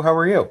the show. How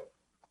are you?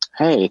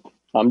 Hey,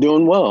 I'm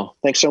doing well.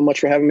 Thanks so much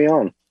for having me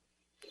on.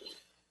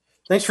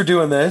 Thanks for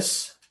doing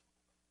this.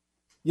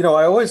 You know,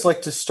 I always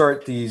like to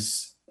start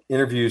these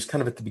interviews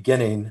kind of at the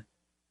beginning.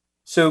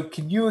 So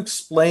can you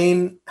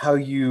explain how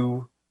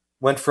you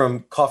went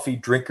from coffee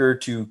drinker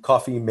to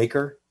coffee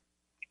maker?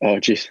 Oh,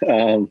 geez.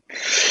 I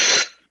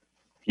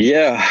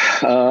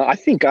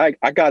think I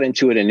got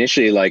into it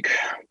initially,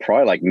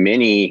 probably like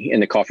many in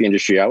the coffee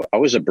industry. I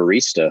was a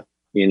barista,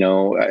 you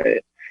know.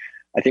 I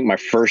think my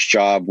first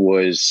job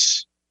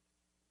was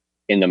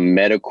in the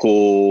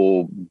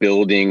medical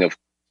building of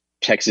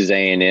Texas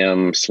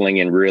A&M,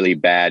 slinging really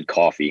bad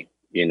coffee,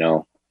 you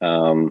know.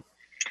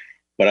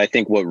 But I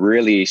think what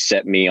really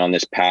set me on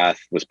this path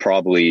was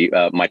probably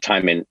my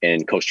time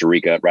in Costa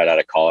Rica right out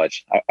of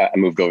college. I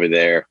moved over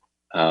there.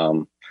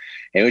 And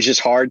it was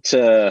just hard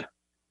to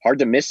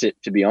miss it,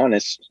 to be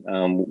honest.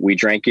 We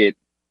drank it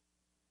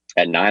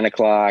at 9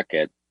 o'clock,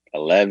 at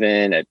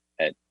 11, at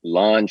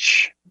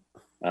lunch.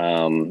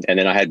 And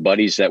then I had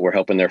buddies that were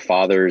helping their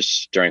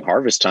fathers during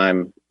harvest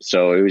time.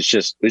 So it was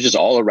just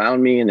all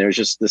around me. And there was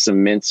just this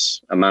immense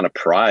amount of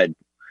pride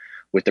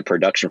with the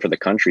production for the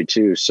country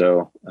too.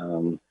 So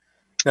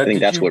I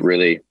think that's what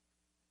really.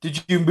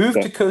 Did you move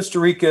to Costa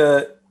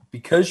Rica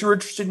because you were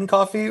interested in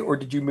coffee, or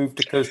did you move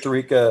to Costa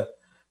Rica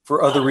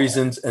for other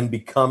reasons and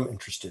become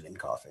interested in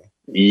coffee?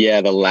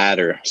 Yeah, the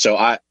latter. So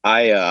I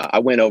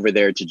went over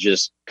there to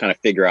just kind of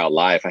figure out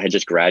life. I had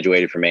just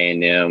graduated from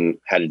A&M,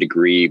 had a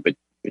degree, but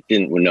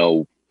didn't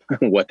know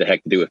what the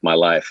heck to do with my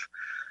life.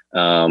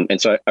 And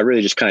so I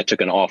really just kind of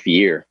took an off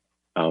year,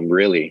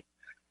 really.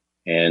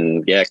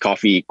 And yeah,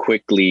 coffee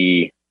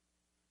quickly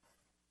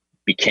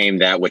became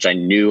that which I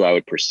knew I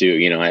would pursue.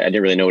 You know, I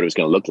didn't really know what it was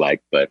going to look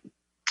like, but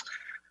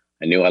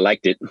I knew I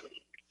liked it.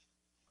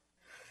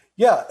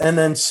 Yeah. And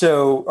then,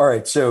 all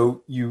right.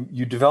 So you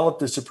developed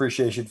this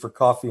appreciation for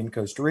coffee in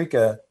Costa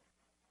Rica.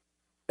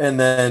 And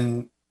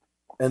then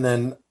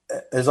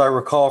as I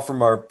recall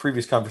from our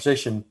previous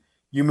conversation,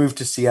 you moved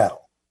to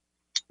Seattle.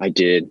 I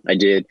did.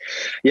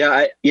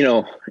 Yeah.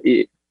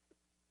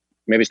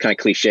 maybe it's kind of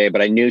cliche,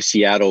 but I knew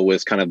Seattle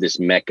was kind of this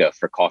mecca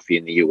for coffee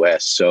in the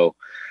US. So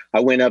I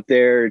went up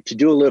there to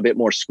do a little bit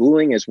more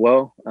schooling as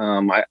well.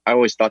 I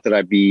always thought that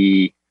I'd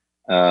be,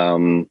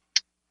 I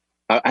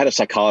had a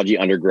psychology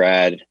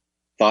undergrad,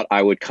 thought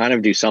I would kind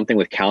of do something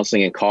with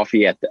counseling and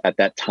coffee at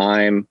that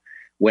time.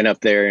 Went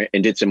up there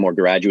and did some more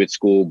graduate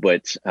school,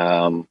 but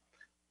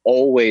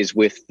always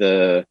with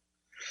with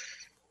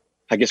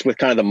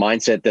kind of the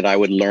mindset that I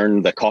would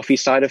learn the coffee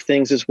side of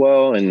things as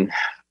well. And,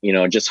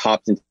 just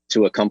hopped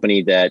into a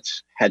company that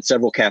had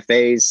several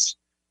cafes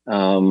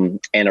and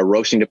a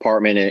roasting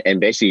department, and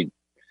basically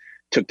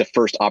took the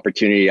first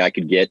opportunity I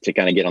could get to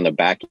kind of get on the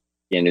back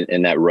end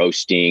in that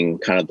roasting,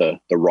 kind of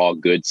the raw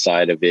goods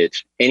side of it.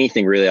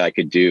 Anything really I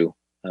could do,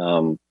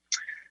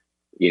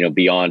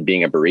 beyond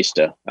being a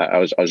barista. I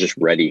was just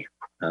ready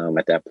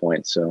at that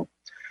point. So,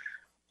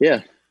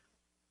 yeah.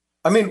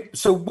 I mean,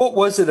 so what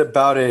was it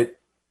about it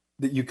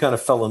that you kind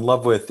of fell in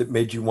love with that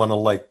made you want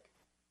to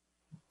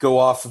go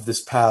off of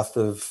this path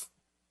of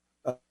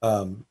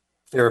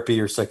therapy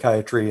or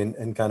psychiatry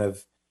and kind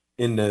of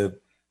into,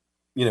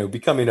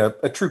 becoming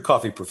a true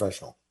coffee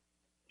professional?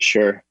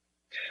 Sure.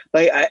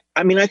 I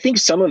think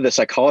some of the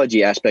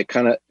psychology aspect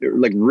kind of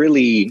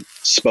really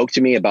spoke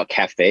to me about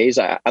cafes.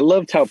 I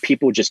loved how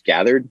people just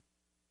gathered.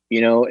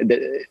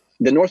 The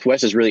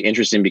Northwest is really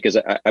interesting because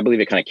I believe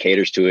it kind of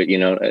caters to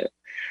it.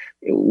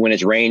 When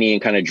it's rainy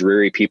and kind of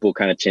dreary, people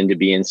kind of tend to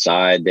be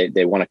inside.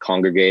 They want to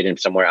congregate in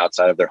somewhere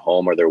outside of their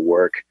home or their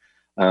work.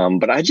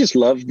 But I just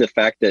love the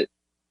fact that,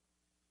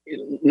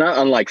 not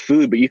unlike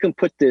food, but you can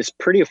put this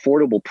pretty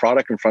affordable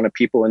product in front of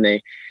people and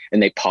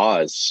they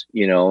pause,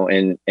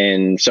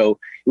 and so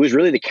it was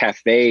really the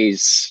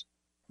cafes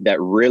that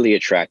really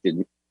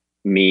attracted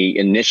me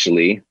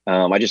initially.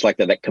 I just like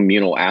that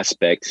communal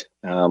aspect.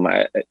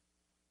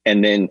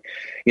 And then,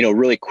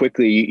 really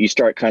quickly you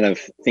start kind of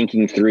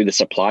thinking through the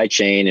supply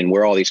chain and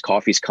where all these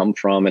coffees come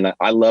from. And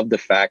I love the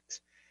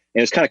fact,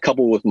 and it's kind of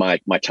coupled with my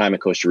time in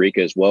Costa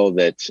Rica as well,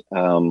 that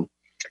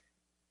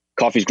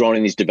coffee is grown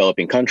in these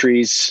developing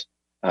countries.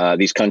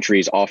 These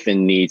countries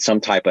often need some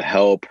type of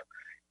help.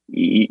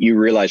 You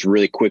realize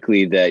really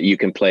quickly that you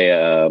can play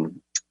a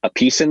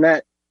piece in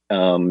that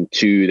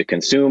to the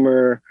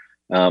consumer.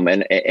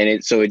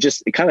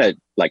 It kind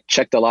of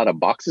checked a lot of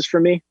boxes for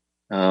me.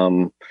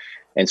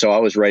 And so I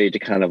was ready to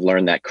kind of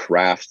learn that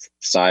craft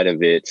side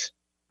of it,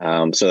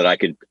 so that I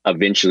could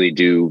eventually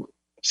do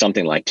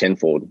something like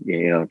Tenfold.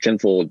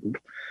 Tenfold,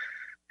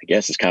 I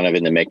guess, is kind of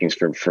in the makings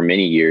for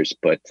many years,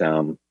 but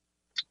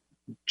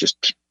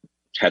just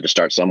had to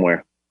start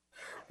somewhere.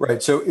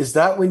 Right. So is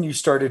that when you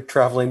started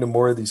traveling to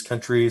more of these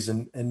countries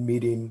and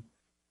meeting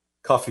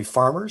coffee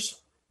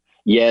farmers?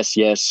 Yes.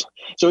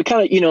 So it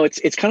kind of,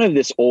 it's kind of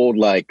this old,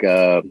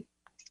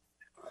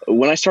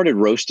 when I started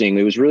roasting,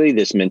 it was really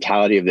this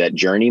mentality of that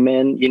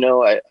journeyman.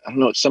 I don't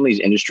know, some of these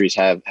industries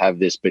have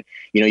this, but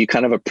you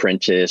kind of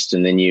apprenticed,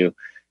 and then you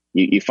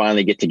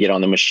finally get to get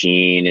on the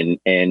machine,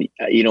 and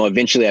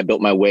eventually I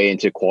built my way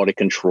into quality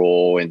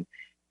control,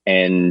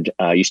 and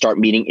you start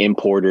meeting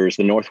importers.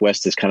 The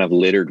Northwest is kind of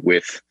littered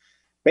with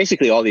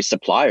basically all these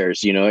suppliers.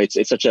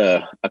 It's such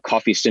a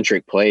coffee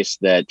centric place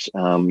that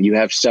you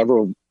have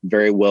several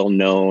very well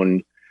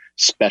known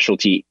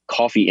specialty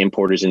coffee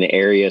importers in the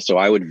area. So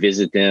I would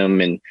visit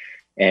them,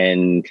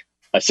 and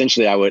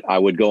essentially I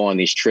would go on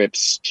these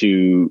trips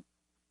to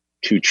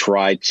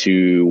try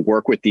to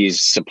work with these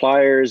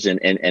suppliers and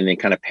then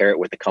kind of pair it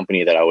with the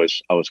company that I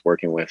was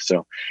working with.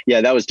 So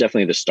yeah, that was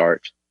definitely the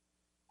start.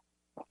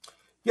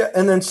 Yeah.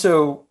 And then,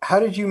 so how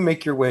did you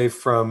make your way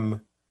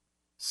from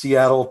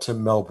Seattle to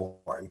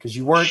Melbourne? Because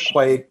you weren't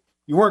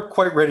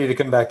quite ready to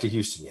come back to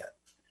Houston yet.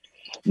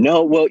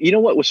 No. Well,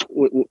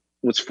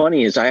 what's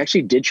funny is I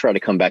actually did try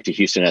to come back to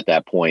Houston at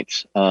that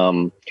point.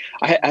 I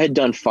had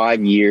done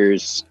 5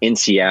 years in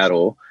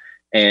Seattle,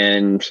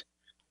 and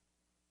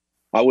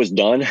I was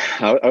done.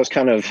 I was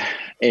kind of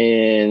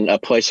in a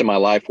place in my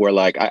life where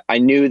I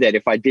knew that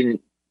if I didn't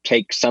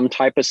take some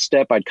type of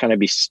step, I'd kind of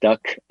be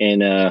stuck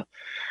in a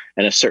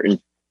certain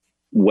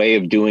way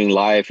of doing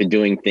life and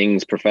doing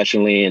things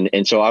professionally.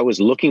 And so I was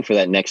looking for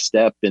that next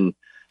step. And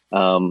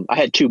I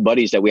had 2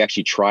 buddies that we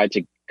actually tried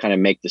to kind of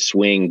make the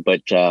swing,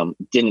 but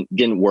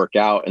didn't work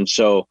out. And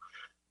so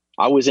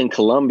I was in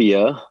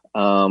Colombia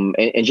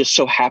and just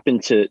so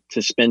happened to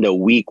spend a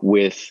week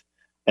with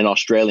an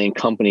Australian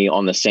company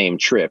on the same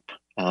trip.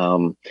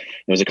 It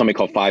was a company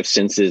called Five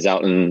Senses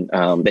out in,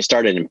 they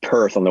started in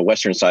Perth on the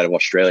western side of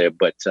Australia.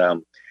 But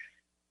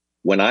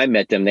when I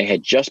met them, they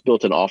had just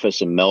built an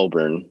office in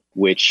Melbourne,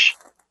 which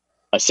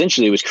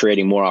essentially was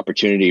creating more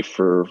opportunity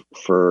for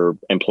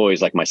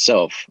employees like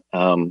myself.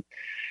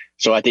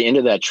 So at the end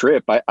of that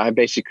trip, I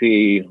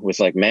basically was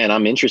like, man,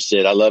 I'm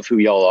interested. I love who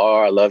y'all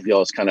are. I love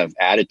y'all's kind of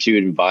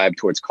attitude and vibe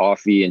towards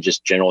coffee and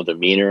just general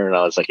demeanor. And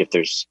I was like, if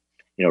there's,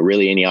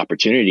 really any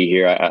opportunity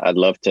here, I'd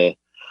love to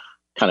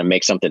kind of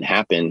make something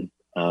happen.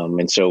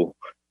 And so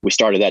we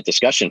started that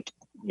discussion,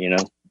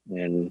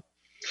 and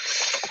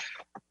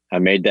I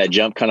made that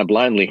jump kind of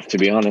blindly, to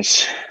be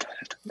honest.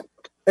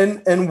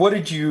 And what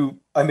did you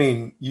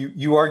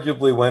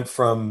arguably went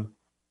from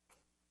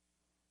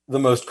the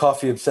most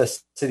coffee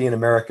obsessed city in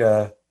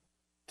America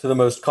to the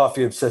most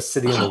coffee obsessed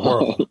city in the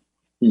world.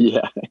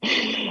 Yeah.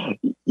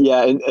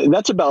 Yeah. And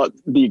that's about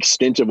the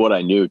extent of what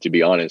I knew, to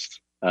be honest.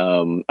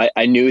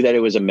 I knew that it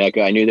was a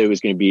mecca. I knew that it was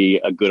going to be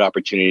a good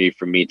opportunity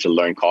for me to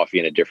learn coffee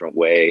in a different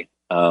way.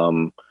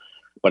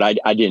 But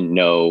I didn't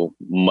know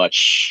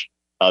much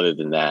other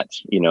than that.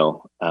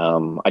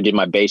 I did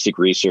my basic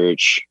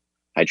research.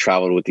 I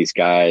traveled with these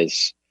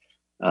guys.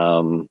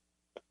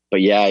 But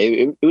yeah,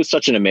 it was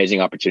such an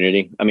amazing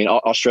opportunity. I mean,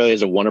 Australia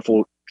is a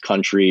wonderful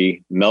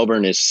country.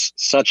 Melbourne is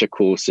such a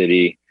cool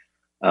city.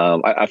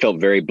 I felt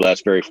very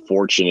blessed, very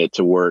fortunate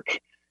to work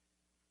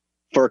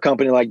for a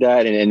company like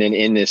that, and then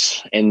in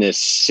this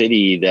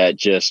city that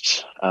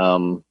just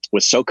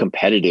was so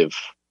competitive,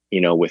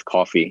 with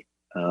coffee,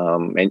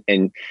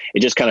 and it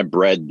just kind of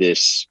bred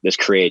this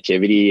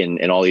creativity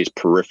and all these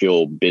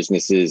peripheral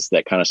businesses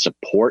that kind of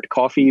support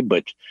coffee,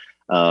 but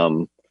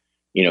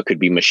could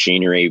be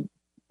machinery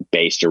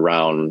based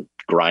around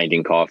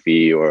grinding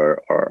coffee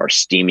or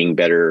steaming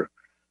better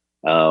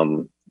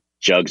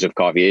jugs of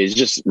coffee. It's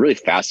just really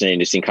fascinating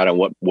to see kind of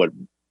what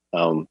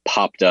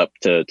popped up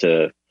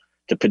to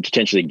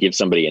potentially give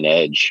somebody an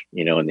edge,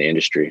 in the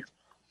industry.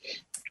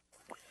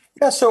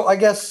 Yeah. So I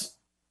guess,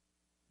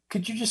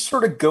 could you just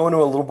sort of go into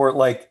a little more,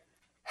 like,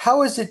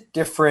 how is it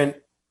different?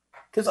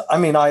 Because I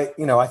mean, I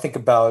think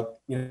about,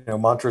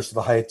 Montrose to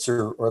the Heights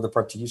or other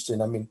parts of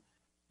Houston. I mean,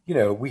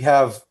 we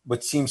have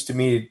what seems to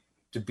me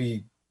to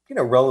be,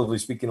 relatively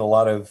speaking, a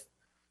lot of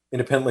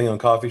independently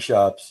owned coffee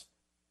shops.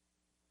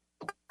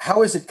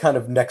 How is it kind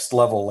of next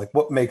level? Like,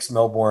 what makes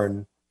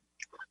Melbourne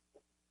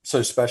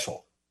so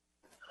special?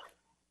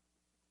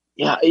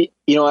 Yeah,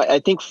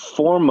 I think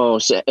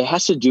foremost it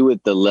has to do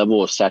with the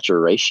level of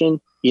saturation.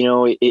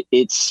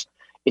 It's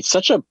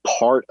such a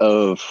part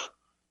of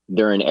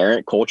their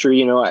inherent culture.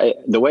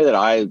 The way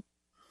that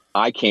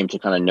I came to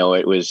kind of know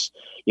it was,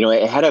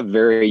 it had a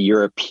very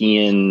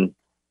European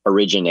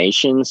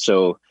origination.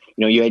 So,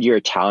 you had your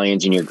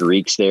Italians and your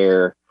Greeks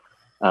there,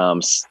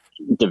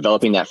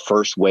 developing that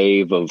first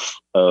wave of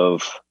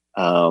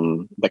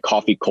the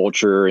coffee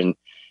culture. And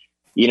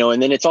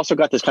then it's also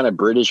got this kind of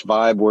British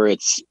vibe where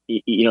it's,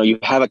 you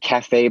have a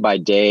cafe by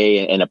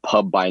day and a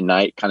pub by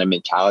night kind of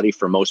mentality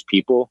for most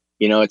people.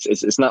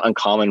 It's not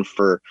uncommon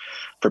for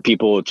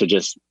people to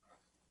just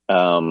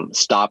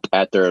stop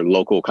at their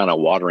local kind of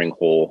watering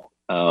hole.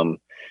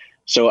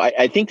 So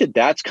I think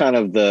that's kind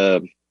of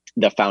the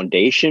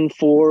foundation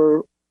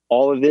for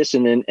all of this.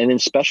 And then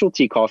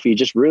specialty coffee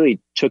just really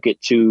took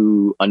it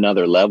to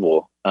another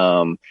level.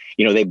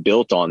 They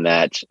built on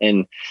that.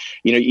 And,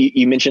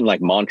 you mentioned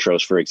like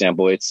Montrose, for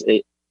example.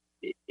 It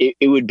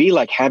would be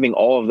like having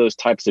all of those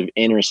types of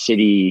inner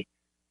city,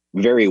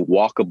 very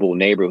walkable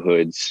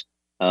neighborhoods,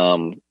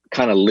 kind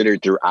of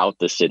littered throughout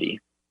the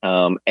city.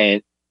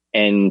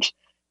 And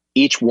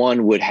each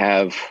one would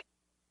have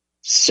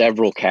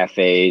several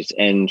cafes.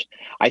 And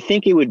I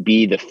think it would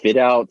be the fit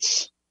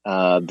outs,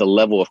 the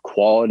level of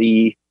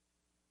quality,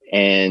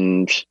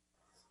 and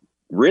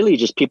really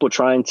just people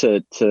trying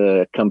to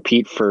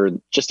compete for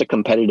just a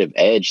competitive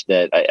edge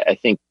that I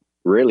think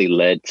really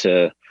led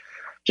to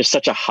just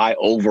such a high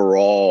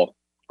overall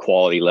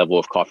quality level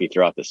of coffee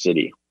throughout the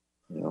city.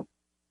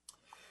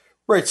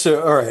 Right.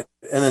 So, all right.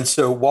 And then,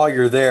 so while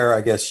you're there,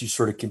 I guess you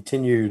sort of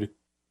continued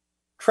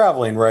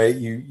traveling, right?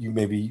 You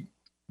maybe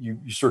you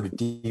sort of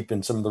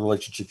deepened some of the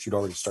relationships you'd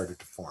already started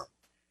to form.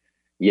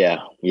 Yeah.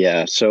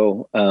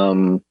 So,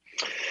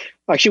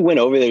 I actually went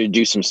over there to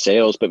do some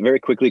sales, but very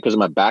quickly, because of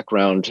my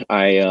background,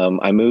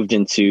 I moved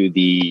into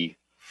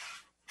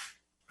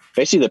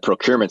basically the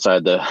procurement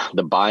side,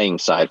 the buying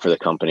side for the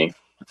company.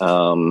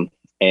 And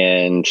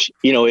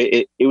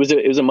it was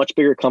a much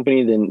bigger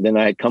company than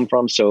I had come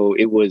from. So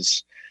it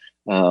was,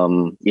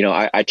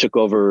 I took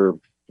over,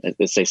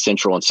 let's say,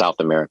 Central and South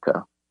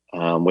America,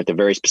 with a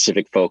very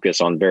specific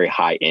focus on very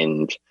high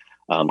end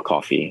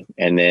coffee.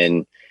 And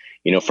then,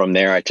 from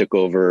there, I took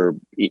over,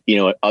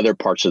 other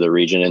parts of the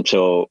region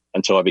until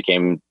I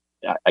became,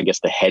 I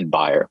guess, the head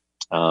buyer.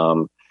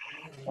 And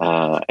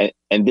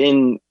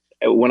then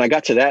when I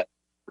got to that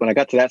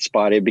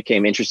spot, it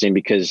became interesting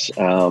because,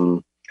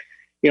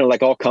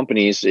 like all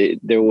companies,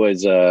 there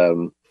was,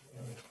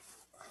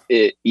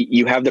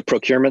 you have the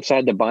procurement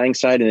side, the buying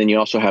side, and then you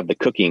also have the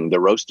cooking,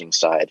 the roasting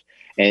side.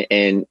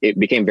 And it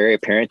became very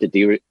apparent that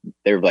they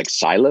were like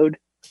siloed.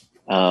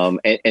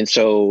 And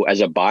so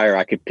as a buyer,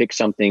 I could pick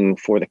something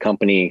for the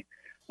company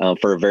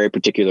for a very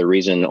particular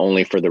reason,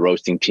 only for the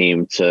roasting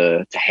team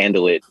to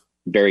handle it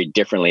very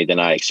differently than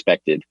I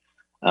expected.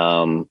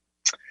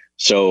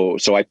 So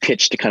I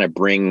pitched to kind of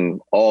bring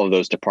all of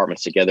those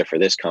departments together for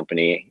this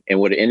company. And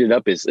what it ended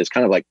up is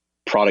kind of like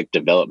product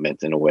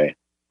development in a way.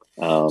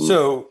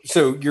 So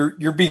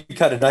you're being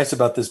kind of nice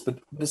about this, but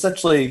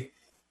essentially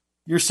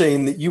you're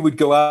saying that you would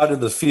go out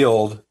in the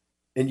field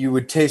and you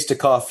would taste a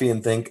coffee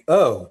and think,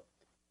 oh,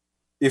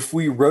 if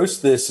we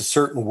roast this a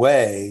certain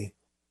way,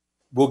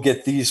 we'll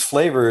get these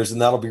flavors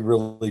and that'll be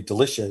really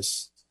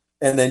delicious.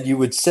 And then you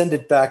would send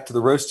it back to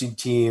the roasting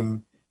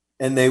team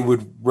and they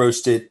would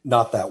roast it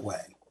not that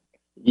way.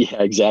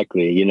 Yeah,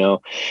 exactly.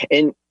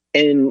 And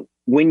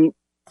when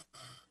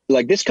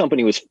like this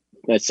company was,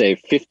 let's say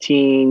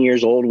 15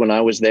 years old when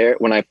I was there,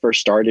 when I first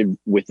started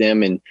with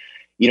them. And,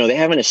 they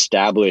have an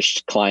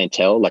established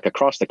clientele like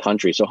across the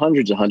country. So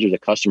hundreds and hundreds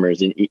of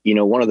customers. And,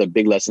 one of the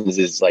big lessons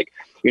is like,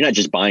 you're not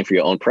just buying for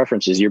your own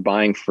preferences, you're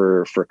buying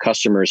for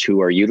customers who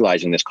are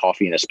utilizing this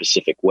coffee in a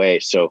specific way.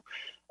 So,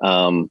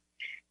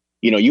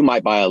 you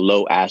might buy a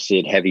low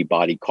acid, heavy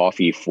bodied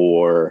coffee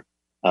for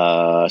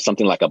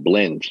something like a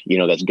blend,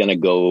 that's going to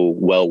go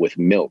well with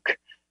milk.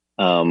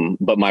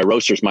 But my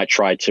roasters might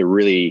try to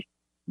really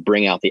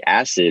bring out the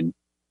acid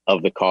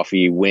of the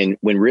coffee when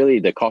really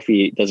the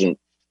coffee doesn't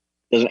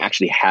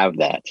actually have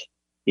that,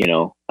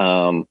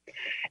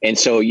 and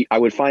so I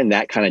would find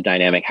that kind of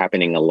dynamic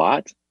happening a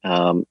lot.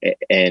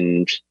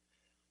 And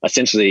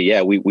essentially,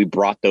 yeah, we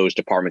brought those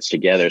departments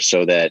together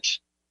so that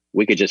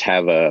we could just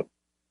have a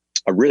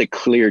really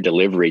clear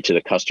delivery to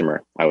the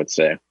customer, I would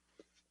say.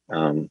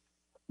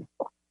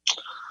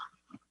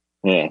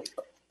 Yeah.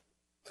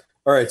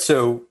 All right.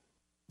 So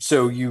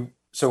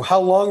how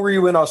long were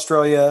you in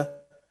Australia,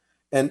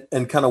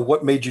 and kind of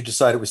what made you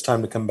decide it was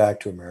time to come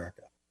back to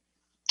America?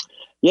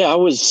 Yeah, I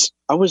was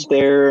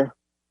there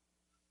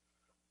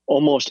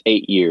almost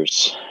 8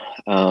 years.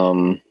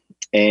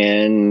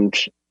 And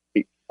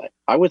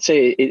I would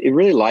say it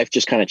really, life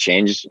just kind of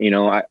changed.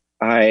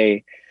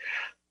 I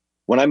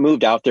when I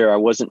moved out there, I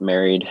wasn't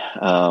married.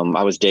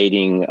 I was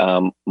dating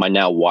my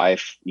now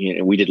wife.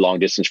 We did long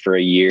distance for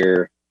a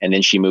year, and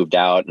then she moved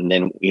out, and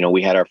then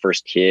we had our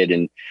first kid.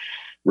 And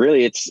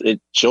really,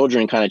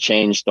 children kind of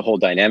changed the whole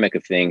dynamic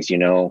of things.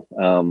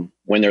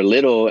 When they're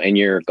little and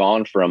you're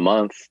gone for a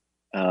month,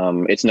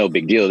 it's no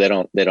big deal. They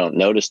don't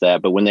notice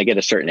that. But when they get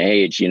a certain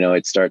age,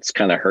 it starts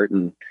kind of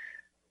hurting.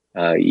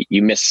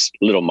 You miss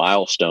little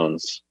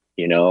milestones,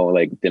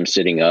 like them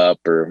sitting up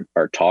or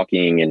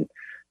talking. And,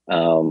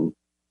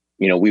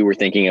 we were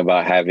thinking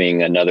about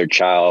having another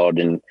child,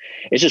 and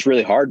it's just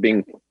really hard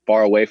being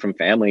far away from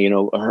family.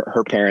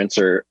 Her parents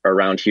are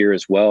around here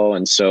as well.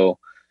 And so,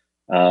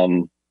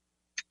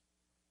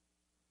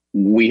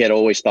 we had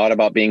always thought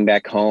about being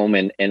back home.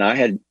 And I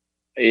had,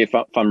 if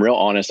I'm real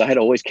honest, I had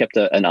always kept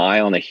an eye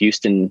on the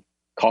Houston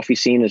coffee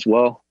scene as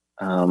well.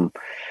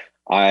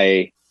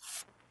 I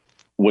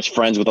was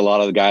friends with a lot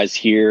of the guys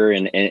here,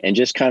 and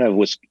just kind of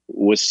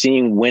was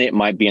seeing when it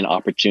might be an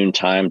opportune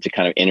time to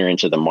kind of enter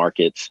into the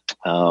market.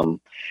 And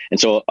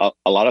so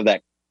a lot of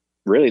that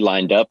really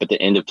lined up at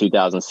the end of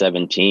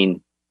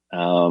 2017.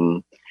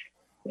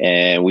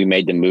 And we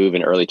made the move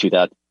in early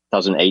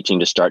 2018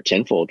 to start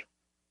Tenfold.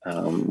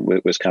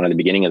 It was kind of the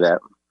beginning of that.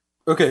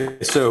 Okay.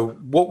 So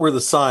what were the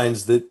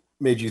signs that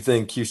made you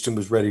think Houston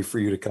was ready for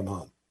you to come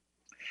home?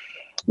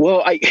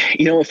 Well,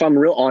 if I'm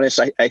real honest,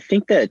 I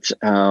think that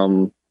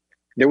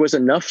there was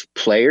enough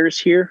players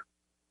here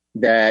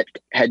that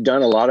had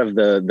done a lot of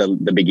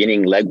the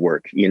beginning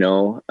legwork,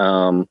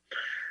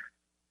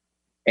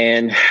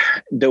 and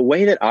the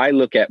way that I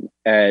look at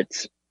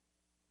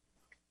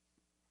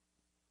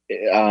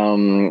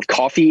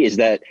coffee is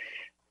that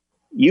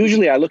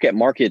usually I look at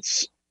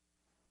markets,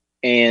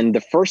 and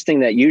the first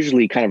thing that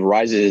usually kind of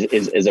rises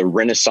is a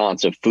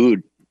renaissance of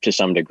food to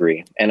some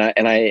degree. And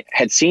I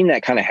had seen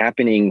that kind of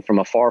happening from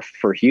afar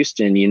for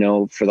Houston,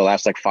 for the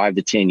last like 5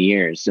 to 10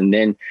 years. And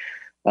then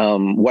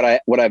what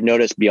I've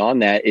noticed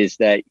beyond that is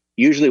that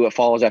usually what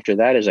follows after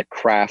that is a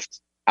craft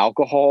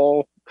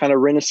alcohol kind of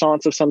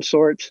renaissance of some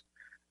sort.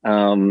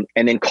 And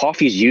then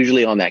coffee is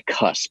usually on that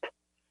cusp.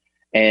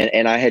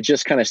 And I had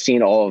just kind of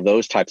seen all of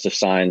those types of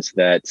signs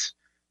that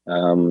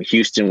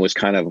Houston was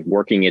kind of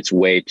working its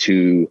way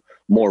to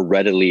more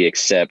readily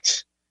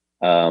accept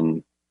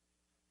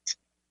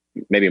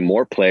maybe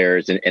more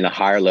players and a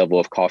higher level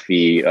of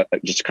coffee,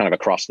 just kind of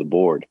across the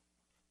board.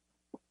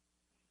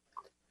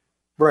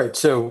 Right.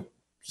 So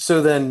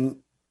then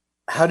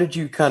how did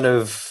you kind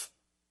of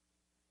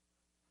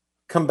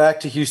come back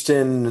to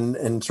Houston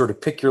and sort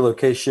of pick your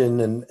location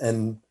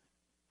and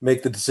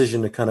make the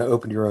decision to kind of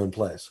open your own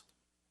place?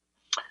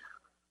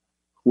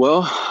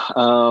 Well,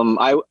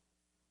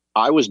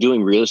 I was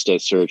doing real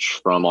estate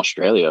search from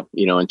Australia,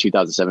 in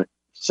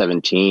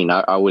 2017.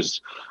 I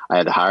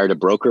had hired a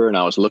broker, and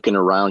I was looking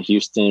around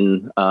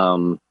Houston.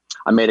 I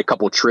made a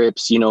couple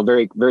trips,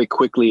 very, very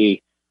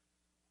quickly.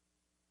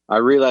 I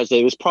realized that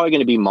it was probably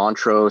going to be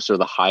Montrose or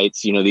the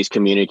Heights, these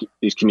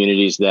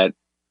communities that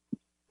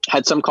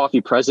had some coffee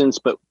presence,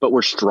 but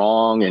were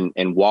strong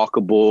and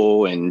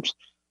walkable, and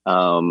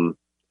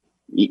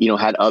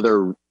had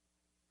other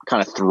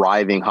kind of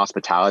thriving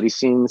hospitality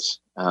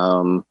scenes.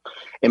 And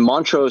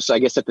Montrose, I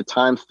guess at the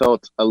time,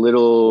 felt a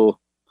little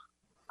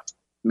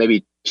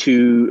maybe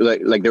too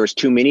like there was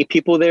too many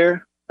people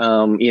there.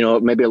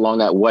 Maybe along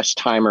that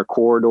Westheimer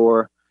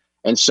corridor,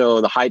 and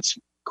so the Heights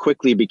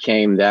quickly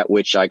became that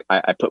which I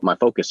put my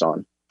focus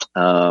on.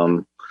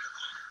 And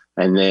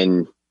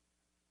then,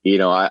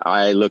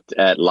 I looked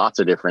at lots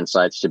of different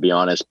sites, to be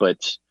honest,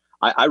 but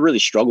I really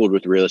struggled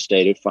with real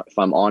estate. If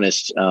I'm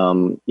honest,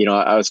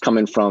 I was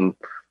coming from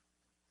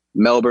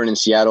Melbourne and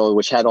Seattle,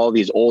 which had all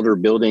these older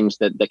buildings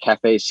that the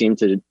cafes seemed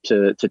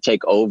to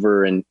take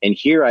over. And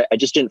here I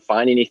just didn't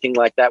find anything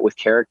like that with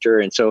character.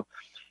 And so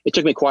it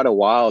took me quite a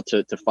while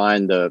to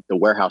find the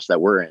warehouse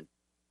that we're in.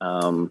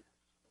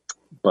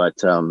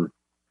 But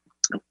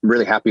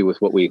really happy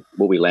with what we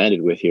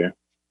landed with here.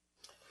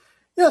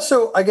 Yeah.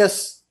 So I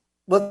guess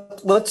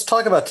let's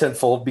talk about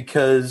Tenfold,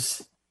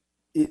 because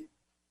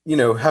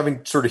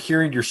having sort of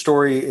hearing your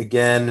story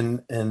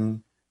again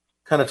and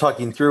kind of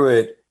talking through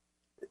it.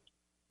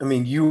 I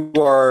mean, you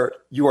are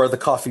the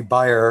coffee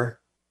buyer,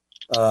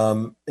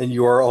 and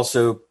you are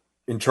also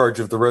in charge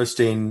of the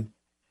roasting,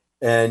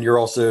 and you're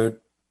also,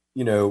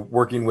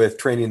 working with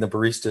training the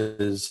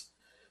baristas.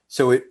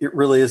 So it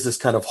really is this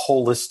kind of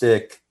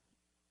holistic,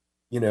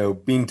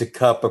 bean to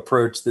cup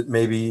approach that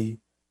maybe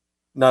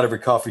not every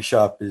coffee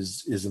shop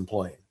is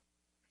employing.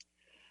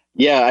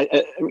 Yeah,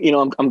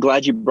 I'm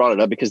glad you brought it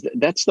up, because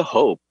that's the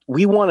hope.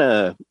 We want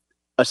to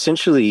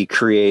essentially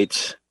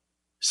create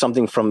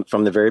something from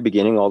the very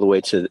beginning all the way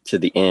to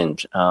the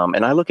end.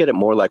 And I look at it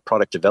more like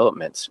product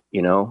development.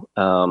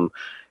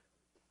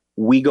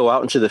 We go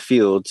out into the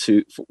field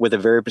with a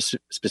very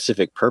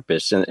specific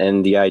purpose.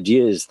 And the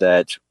idea is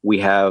that we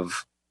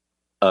have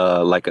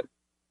like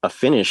a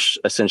finish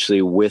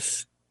essentially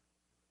with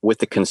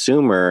the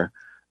consumer,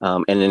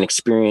 and an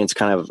experience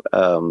kind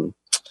of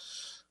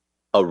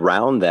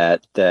around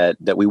that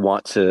we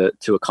want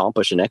to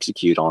accomplish and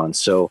execute on.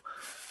 So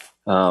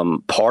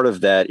part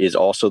of that is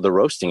also the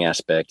roasting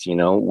aspect.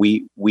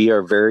 We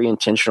are very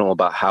intentional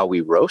about how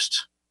we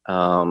roast.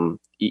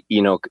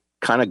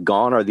 Kind of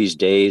gone are these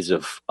days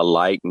of a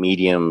light,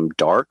 medium,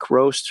 dark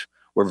roast.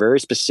 We're very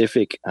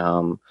specific.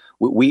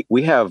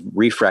 We have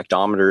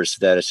refractometers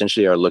that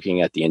essentially are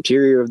looking at the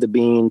interior of the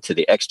bean to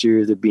the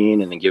exterior of the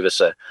bean, and then give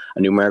us a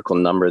numerical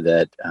number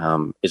that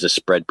is a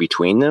spread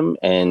between them.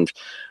 And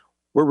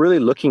we're really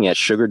looking at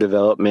sugar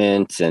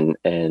development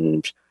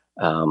and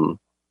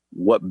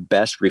what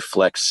best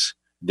reflects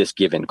this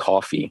given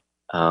coffee.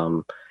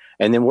 And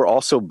then we're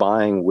also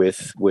buying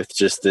with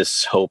just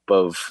this hope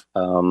of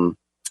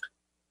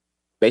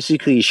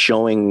basically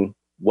showing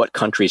what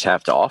countries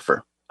have to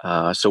offer.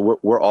 So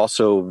we're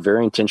also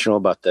very intentional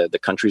about the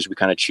countries we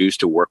kind of choose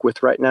to work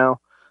with right now.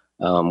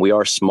 We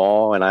are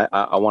small, and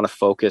I want to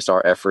focus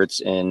our efforts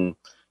in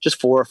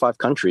just 4 or 5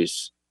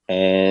 countries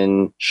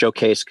and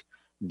showcase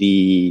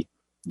the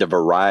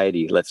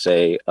variety, let's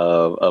say,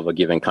 of a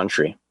given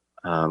country.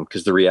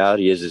 Because the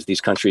reality is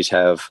these countries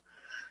have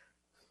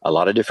a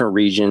lot of different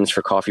regions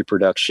for coffee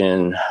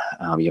production.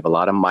 You have a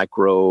lot of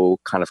micro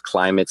kind of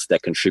climates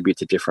that contribute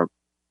to different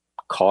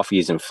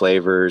coffees and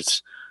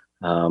flavors.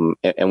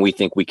 And we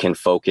think we can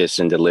focus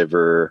and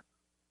deliver,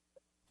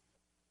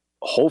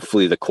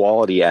 hopefully, the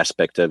quality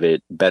aspect of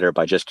it better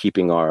by just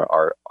keeping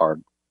our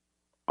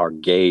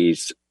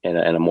gaze in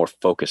a more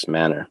focused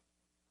manner.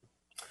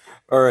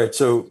 All right.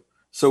 So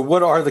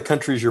what are the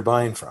countries you're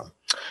buying from?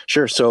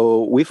 Sure.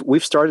 So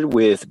we've started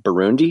with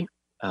Burundi,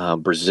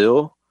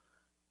 Brazil,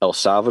 El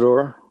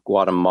Salvador,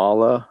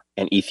 Guatemala,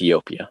 and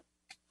Ethiopia.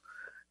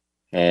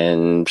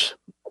 And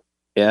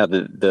yeah,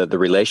 the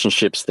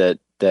relationships that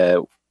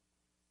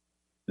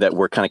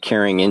we're kind of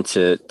carrying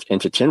into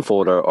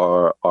Tenfold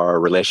are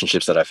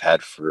relationships that I've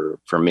had for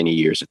many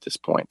years at this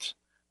point.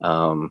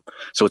 So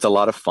it's a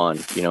lot of fun.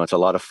 It's a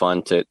lot of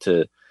fun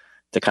to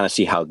kind of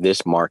see how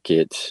this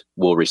market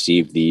will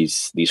receive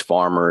these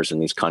farmers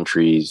and these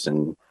countries,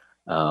 and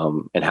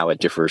how it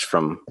differs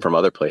from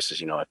other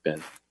places I've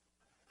been.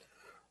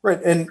 Right.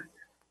 And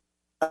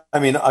I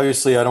mean,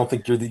 obviously, I don't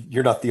think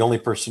you're not the only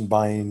person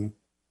buying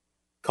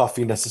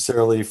coffee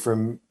necessarily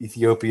from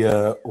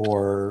Ethiopia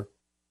or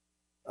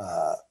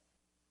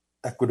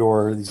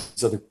Ecuador,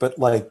 these other, but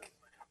like,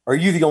 are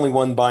you the only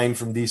one buying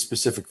from these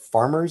specific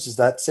farmers? Is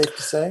that safe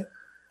to say?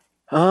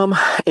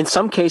 In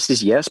some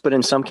cases, yes, but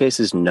in some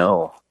cases,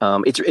 no.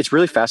 It's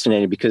really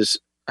fascinating because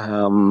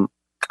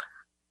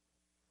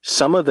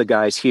some of the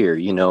guys here,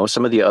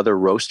 some of the other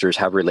roasters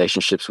have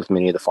relationships with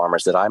many of the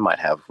farmers that I might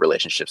have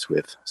relationships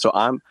with. So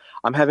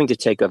I'm having to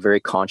take a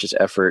very conscious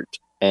effort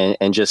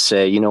and just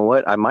say, you know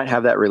what, I might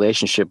have that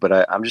relationship, but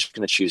I'm just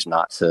going to choose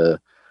not to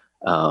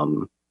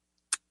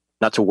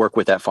work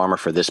with that farmer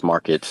for this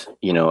market,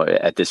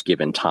 at this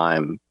given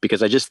time,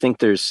 because I just think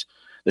there's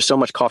so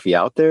much coffee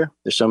out there.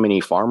 There's so many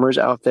farmers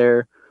out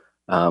there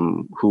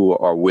who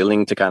are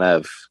willing to kind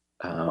of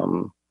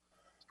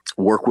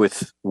work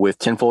with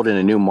Tenfold in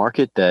a new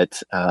market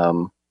that, I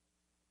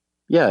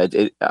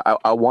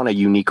want a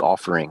unique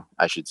offering,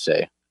 I should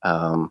say.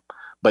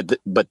 But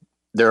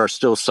there are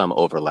still some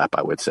overlap,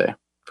 I would say,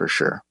 for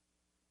sure.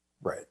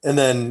 Right. And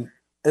then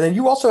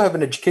you also have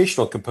an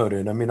educational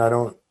component. I mean, I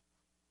don't,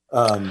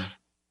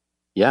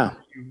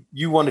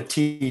 you want to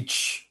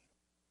teach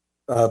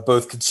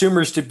both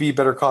consumers to be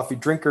better coffee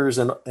drinkers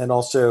and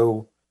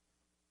also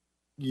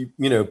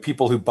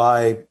people who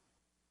buy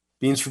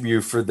beans from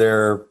you for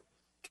their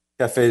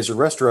cafes or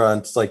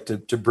restaurants, like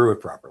to brew it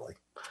properly.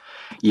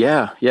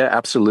 Yeah,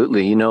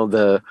 absolutely.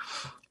 The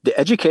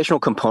educational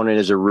component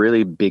is a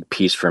really big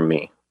piece for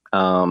me.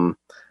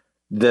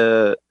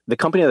 The the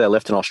company that I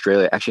left in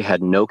Australia actually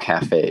had no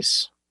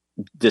cafes,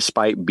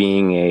 despite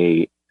being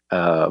a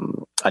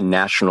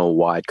national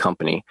wide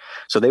company.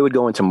 So they would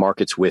go into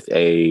markets with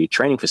a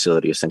training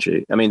facility,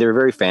 essentially. I mean, they were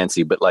very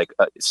fancy, but like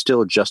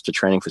still just a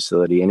training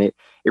facility. And it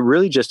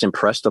really just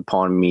impressed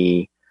upon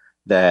me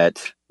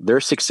that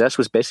their success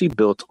was basically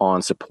built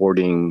on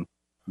supporting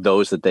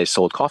those that they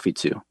sold coffee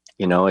to.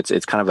 You know,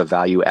 it's kind of a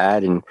value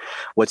add. And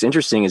what's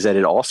interesting is that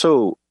it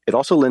also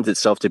lends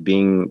itself to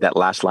being that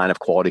last line of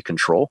quality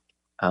control.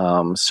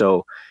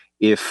 So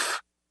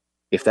if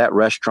that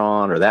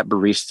restaurant or that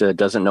barista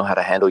doesn't know how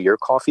to handle your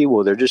coffee,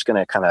 well, they're just going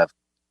to kind of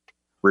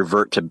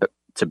revert to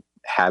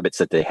habits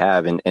that they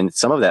have. And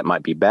some of that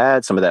might be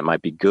bad. Some of that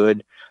might be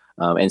good.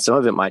 And some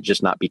of it might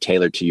just not be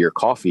tailored to your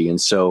coffee. And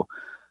so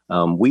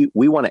we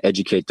want to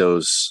educate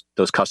those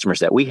customers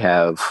that we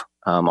have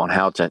on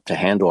how to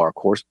handle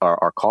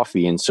our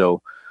coffee. And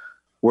so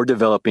we're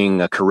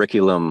developing a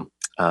curriculum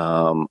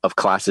of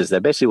classes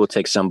that basically will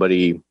take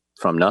somebody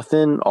from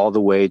nothing all the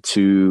way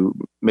to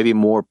maybe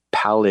more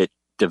palate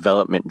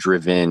development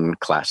driven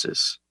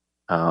classes.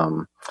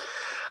 But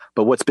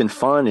what's been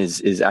fun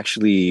is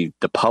actually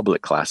the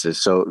public classes.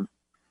 So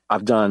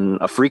I've done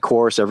a free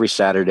course every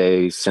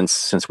Saturday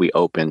since we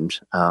opened.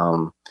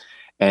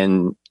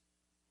 And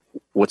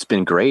what's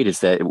been great is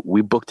that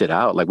we booked it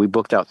out. Like we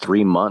booked out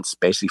 3 months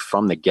basically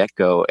from the get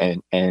go,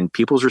 and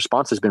people's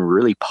response has been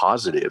really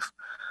positive.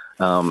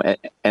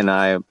 And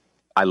I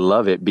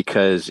love it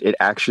because it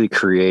actually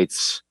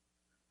creates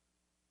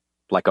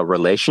like a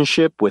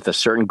relationship with a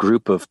certain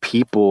group of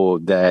people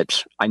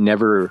that I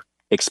never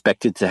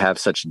expected to have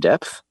such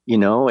depth, you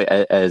know,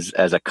 as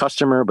a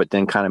customer, but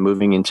then kind of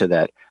moving into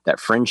that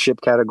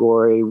friendship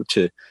category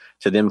to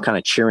them kind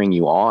of cheering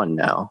you on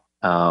now.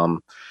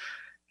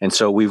 And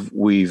so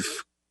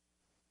we've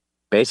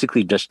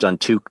basically just done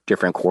 2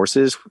 different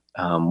courses.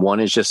 One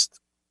is just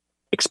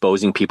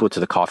exposing people to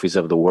the coffees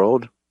of the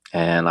world.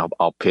 And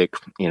I'll pick,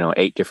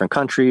 8 different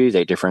countries,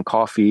 8 different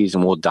coffees,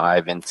 and we'll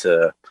dive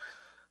into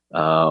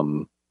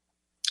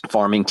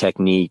farming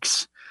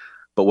techniques.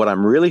 But what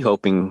I'm really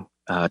hoping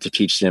to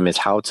teach them is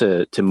how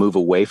to move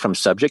away from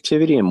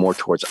subjectivity and more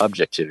towards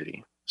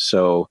objectivity.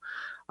 So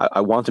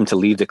I want them to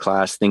leave the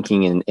class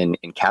thinking in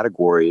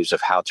categories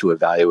of how to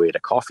evaluate a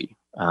coffee.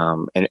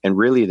 And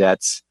really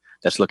that's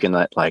looking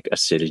at like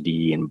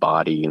acidity and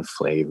body and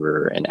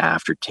flavor and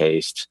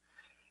aftertaste.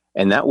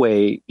 And that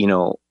way,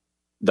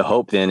 the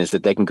hope then is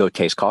that they can go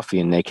taste coffee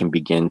and they can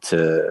begin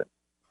to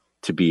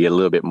be a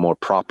little bit more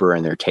proper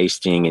in their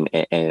tasting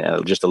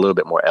and just a little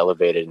bit more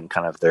elevated in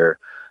kind of their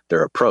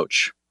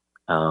approach.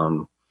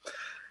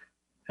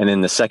 And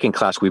then the second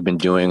class we've been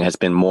doing has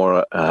been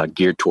more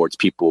geared towards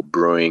people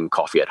brewing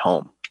coffee at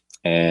home.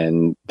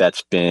 And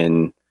that's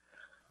been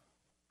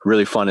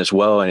really fun as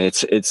well. And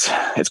it's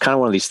kind of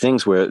one of these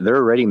things where they're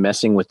already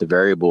messing with the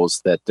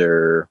variables that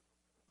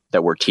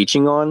we're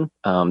teaching on.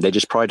 They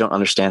just probably don't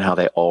understand how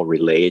they all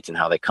relate and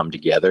how they come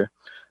together.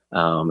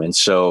 And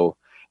so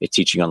it's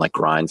teaching on like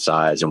grind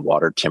size and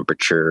water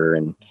temperature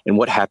and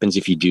what happens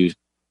if you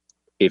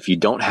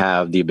don't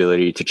have the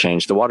ability to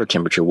change the water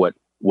temperature. What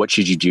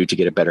should you do to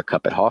get a better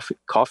cup of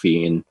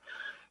coffee? And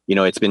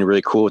it's been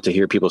really cool to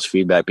hear people's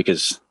feedback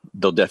because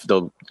they'll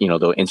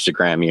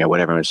Instagram me or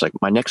whatever. And it's like,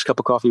 my next cup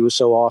of coffee was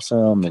so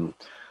awesome. And,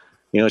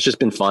 it's just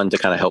been fun to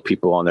kind of help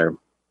people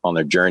on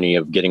their journey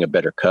of getting a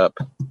better cup.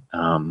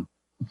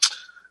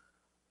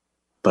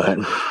 But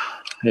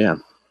yeah.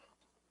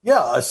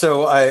 Yeah.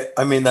 So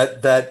I mean,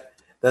 that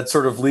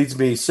sort of leads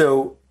me.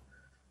 So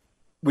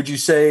would you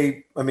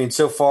say,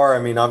 so far,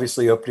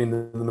 obviously opening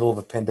in the middle of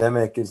a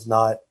pandemic is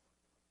not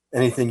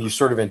anything you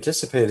sort of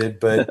anticipated,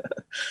 but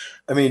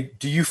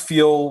do you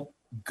feel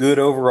good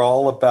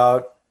overall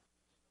about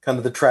kind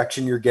of the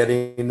traction you're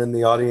getting and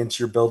the audience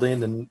you're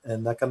building and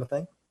that kind of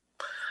thing?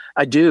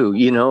 I do.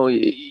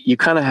 You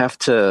kind of have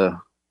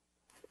to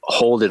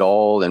hold it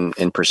all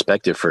in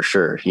perspective for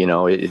sure.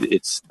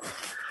 It's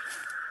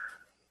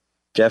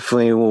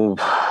definitely, in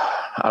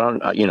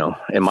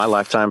my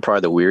lifetime,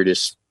 probably the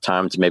weirdest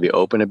time to maybe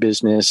open a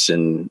business.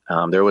 And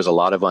there was a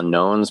lot of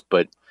unknowns,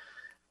 but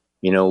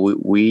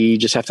we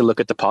just have to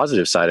look at the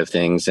positive side of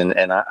things.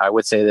 And I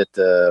would say that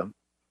the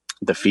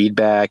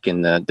feedback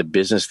and the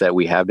business that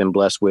we have been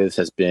blessed with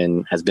has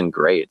been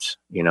great,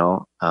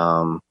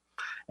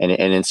 and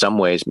in some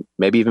ways,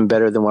 maybe even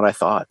better than what I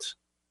thought.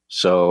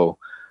 So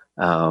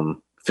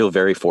feel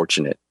very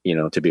fortunate,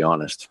 to be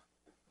honest.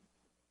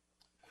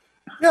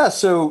 Yeah.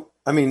 So,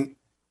 obviously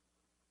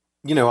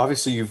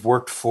you've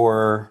worked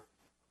for,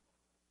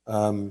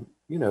 some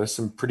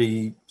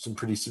pretty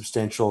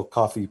substantial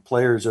coffee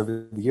players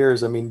over the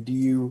years.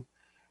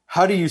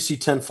 How do you see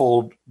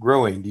Tenfold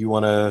growing? Do you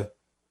want to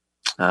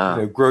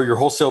grow your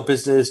wholesale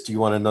business? Do you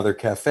want another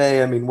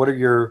cafe? What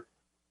are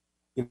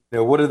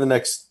what are the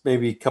next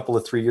maybe couple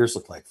of 3 years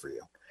look like for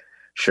you?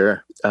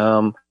 Sure.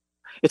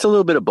 It's a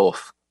little bit of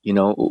both.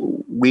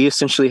 We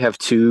essentially have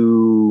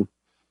 2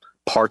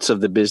 parts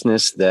of the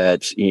business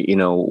that,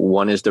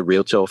 one is the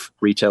retail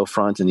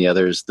front and the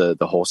other is the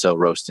wholesale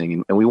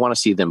roasting. And we want to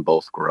see them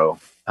both grow.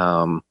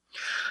 I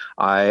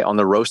on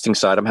the roasting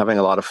side, I'm having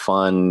a lot of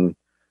fun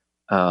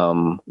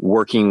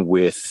working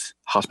with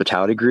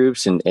hospitality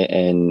groups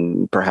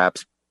and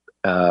perhaps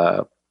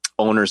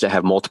owners that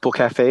have multiple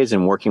cafes,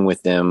 and working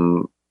with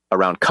them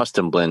around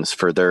custom blends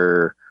for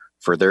their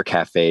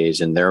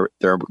cafes and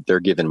their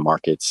given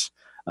markets.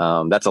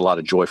 That's a lot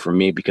of joy for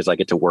me because I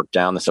get to work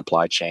down the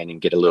supply chain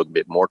and get a little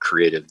bit more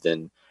creative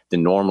than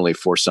normally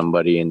for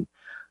somebody. And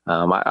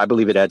I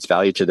believe it adds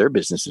value to their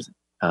businesses.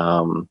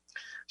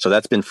 So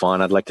that's been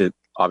fun. I'd like to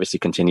obviously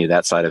continue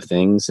that side of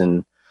things.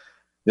 And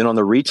then on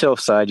the retail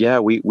side,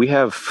 we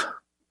have,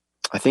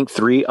 I think,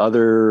 3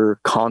 other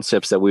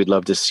concepts that we'd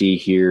love to see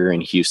here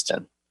in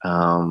Houston.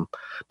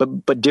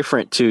 But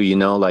different too,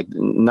 like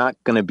not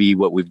going to be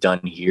what we've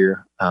done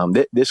here.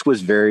 This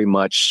was very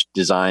much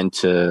designed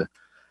to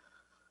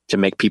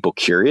make people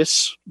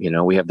curious.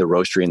 We have the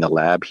roastery and the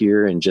lab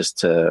here, and just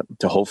to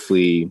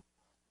hopefully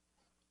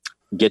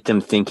get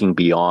them thinking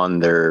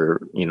beyond their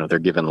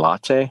given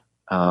latte.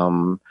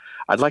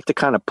 I'd like to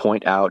kind of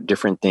point out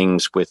different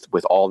things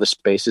with all the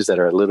spaces that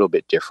are a little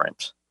bit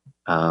different.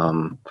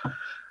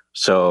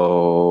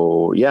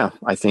 So yeah,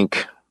 I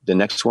think the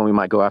next one we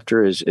might go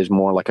after is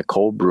more like a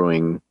cold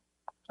brewing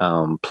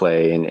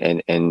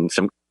play and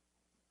some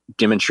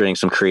demonstrating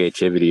some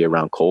creativity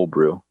around cold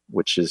brew,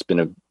 which has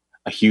been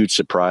a huge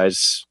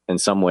surprise in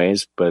some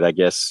ways, but I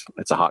guess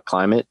it's a hot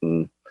climate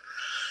and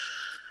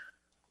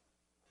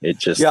it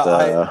just,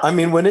 I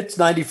mean, when it's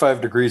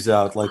 95 degrees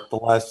out, like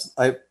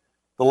the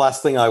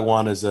last thing I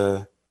want is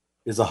a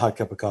hot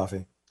cup of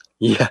coffee.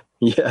 Yeah.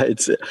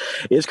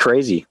 It's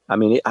crazy. I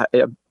mean,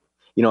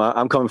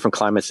 I'm coming from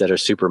climates that are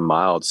super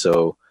mild.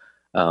 So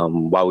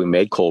while we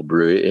made cold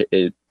brew,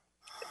 it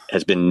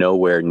has been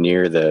nowhere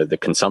near the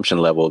consumption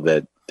level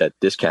that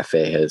this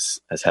cafe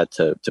has had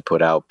to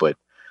put out. But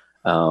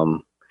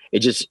it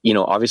just,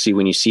 obviously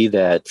when you see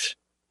that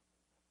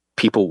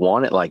people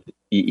want it, like,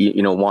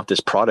 want this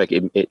product,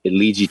 it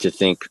leads you to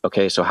think,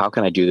 okay, so how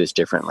can I do this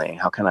differently?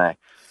 How can I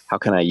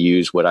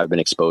use what I've been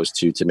exposed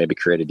to maybe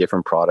create a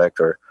different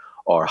product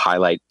or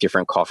highlight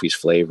different coffee's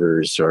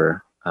flavors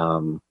or,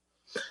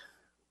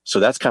 so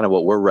that's kind of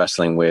what we're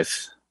wrestling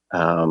with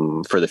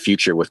for the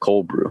future with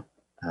cold brew.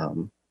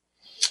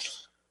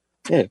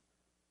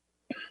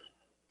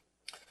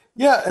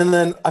 Yeah. And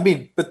then, I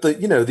mean, but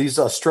these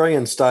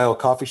Australian style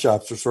coffee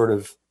shops are sort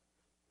of,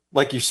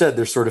 like you said,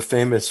 they're sort of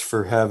famous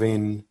for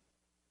having,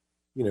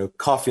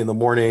 coffee in the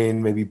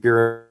morning, maybe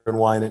beer and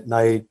wine at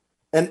night,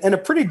 and a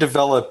pretty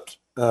developed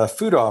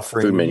food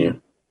offering. Food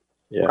menu.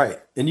 Yeah. Right.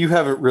 And you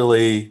haven't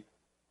really,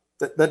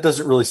 that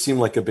doesn't really seem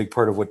like a big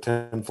part of what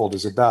Tenfold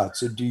is about.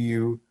 So do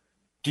you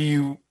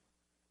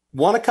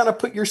want to kind of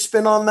put your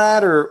spin on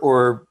that,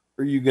 or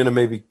are you going to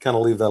maybe kind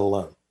of leave that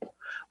alone?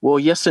 Well,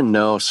 yes and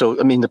no. So,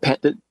 I mean,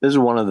 this is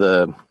one of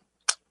the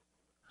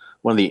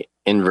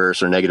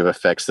inverse or negative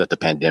effects that the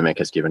pandemic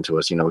has given to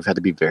us. We've had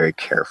to be very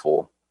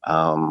careful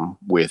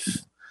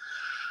with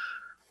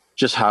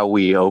just how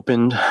we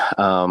opened.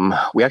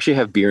 We actually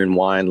have beer and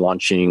wine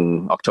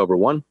launching October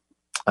 1.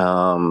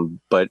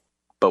 But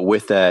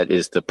with that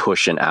is the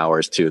push in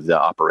hours to the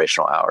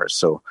operational hours.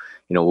 So,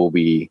 we'll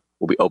be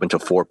open till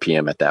 4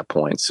 p.m. at that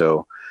point.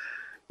 So,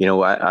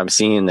 I'm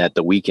seeing that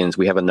the weekends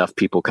we have enough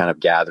people kind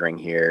of gathering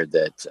here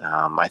that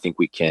I think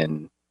we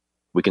can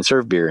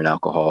serve beer and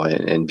alcohol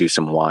and do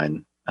some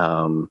wine.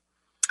 The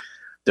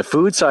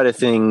food side of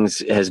things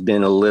has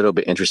been a little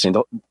bit interesting.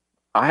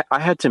 I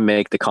had to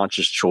make the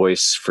conscious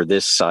choice for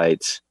this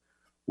site,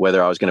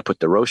 whether I was going to put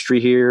the roastery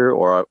here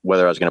or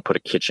whether I was going to put a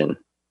kitchen.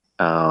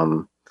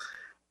 And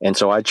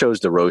so I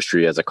chose the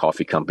roastery as a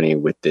coffee company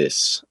with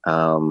this.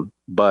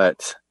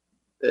 But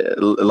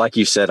like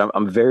you said,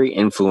 I'm very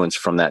influenced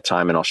from that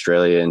time in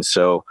Australia. And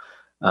so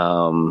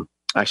I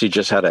actually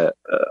just had a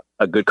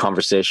good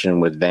conversation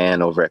with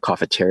Van over at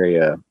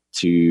Cafeteria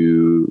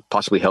to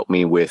possibly help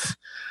me with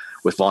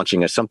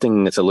launching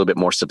something that's a little bit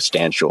more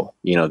substantial,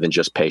 than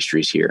just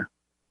pastries here.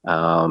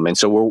 And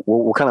so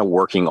we're kind of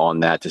working on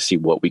that to see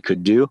what we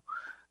could do.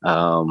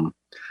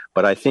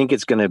 But I think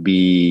it's going to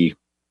be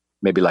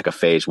maybe like a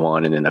phase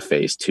 1 and then a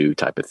phase 2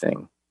 type of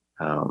thing.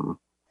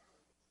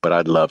 But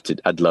I'd love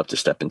to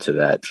step into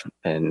that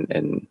and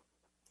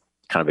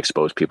kind of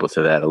expose people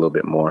to that a little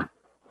bit more.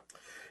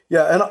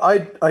 Yeah. And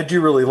I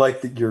do really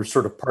like that you're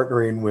sort of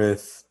partnering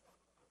with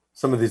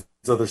some of these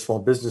other small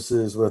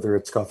businesses, whether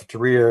it's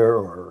Cafeteria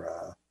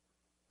or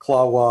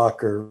Claw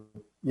Walk, or,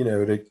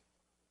 to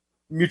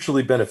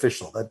mutually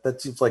beneficial.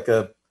 That seems like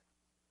a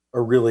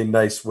really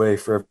nice way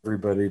for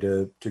everybody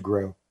to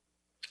grow.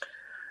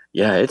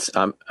 Yeah, it's,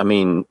 I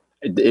mean,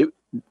 it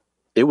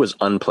was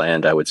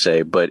unplanned, I would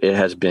say, but it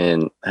has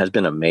been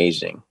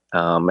amazing.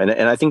 And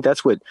I think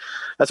that's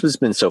what's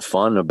been so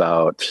fun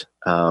about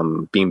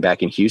being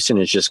back in Houston,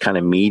 is just kind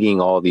of meeting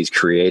all these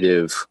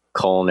creative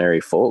culinary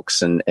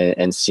folks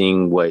and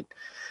seeing what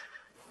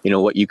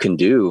you can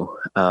do.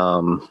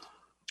 Tomorrow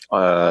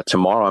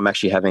I'm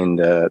actually having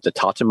the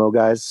Tatamo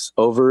guys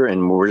over,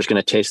 and we're just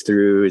going to taste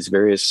through his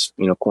various,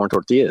 corn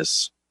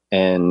tortillas.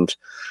 And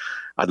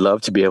I'd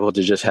love to be able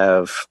to just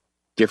have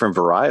different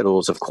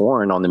varietals of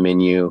corn on the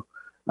menu,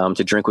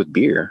 to drink with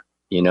beer,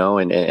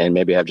 and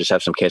maybe just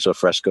have some queso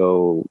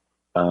fresco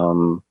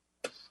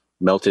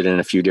melted in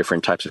a few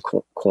different types of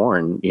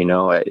corn.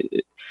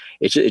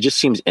 It just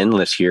seems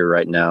endless here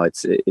right now.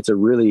 It's a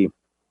really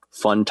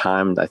fun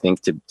time, I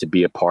think, to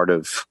be a part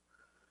of,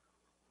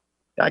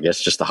 I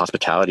guess, just the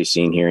hospitality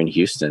scene here in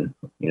Houston.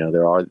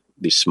 There are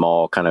these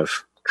small kind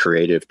of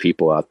creative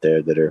people out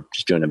there that are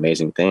just doing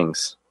amazing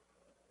things.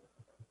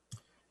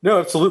 No,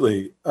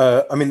 absolutely.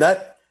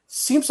 That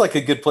seems like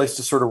a good place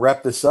to sort of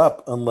wrap this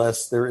up,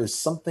 unless there is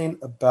something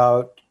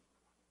about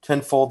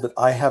Tenfold that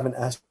I haven't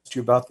asked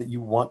you about that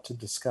you want to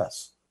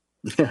discuss.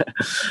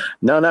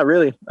 No, not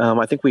really.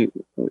 I think we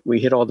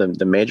hit all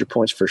the major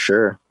points for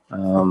sure.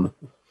 All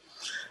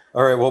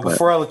right. Well,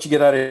 before I let you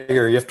get out of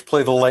here, you have to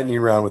play the lightning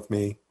round with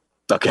me.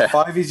 Okay.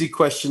 5 easy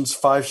questions,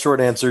 5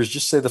 short answers.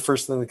 Just say the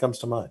first thing that comes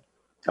to mind.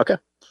 Okay,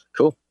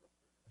 cool.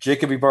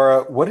 Jacob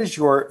Ibarra, what is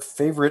your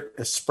favorite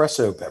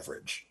espresso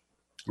beverage?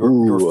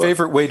 Your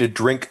favorite way to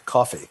drink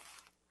coffee?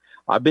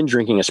 I've been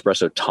drinking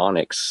espresso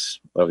tonics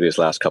over these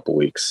last couple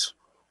weeks.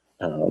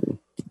 All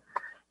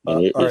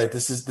right,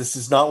 this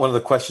is not one of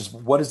the questions.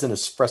 What is an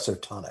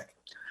espresso tonic?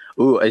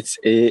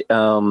 It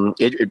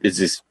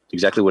is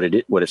exactly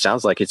what it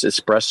sounds like. It's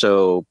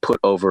espresso put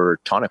over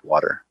tonic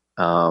water.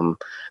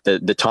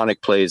 The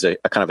tonic plays a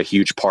kind of a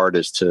huge part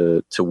as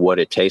to what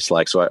it tastes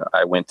like. So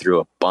I went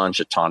through a bunch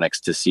of tonics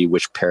to see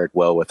which paired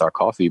well with our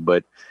coffee,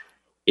 but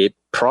it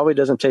probably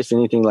doesn't taste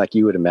anything like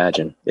you would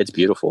imagine. It's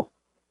beautiful.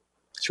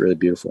 It's really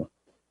beautiful.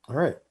 All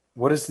right.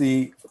 What is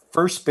the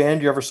first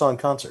band you ever saw in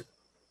concert?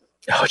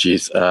 Oh,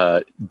 geez.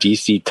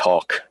 DC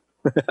Talk.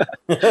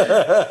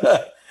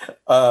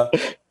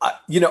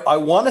 I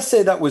want to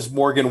say that was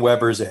Morgan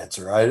Webber's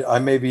answer. I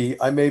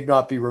may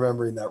not be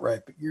remembering that right,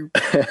 but you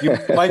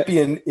might be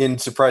in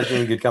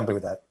surprisingly good company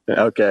with that.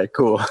 Okay,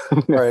 cool.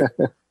 All right.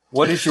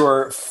 What is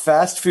your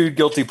fast food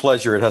guilty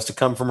pleasure? It has to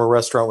come from a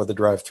restaurant with a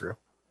drive-through.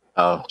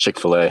 Oh,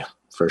 Chick-fil-A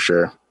for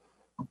sure.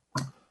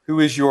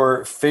 Who is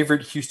your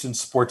favorite Houston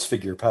sports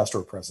figure, past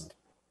or present?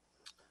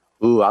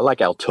 Ooh, I like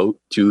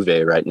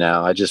Altuve right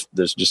now.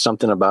 There's just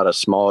something about a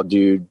small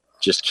dude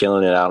just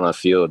killing it out on the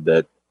field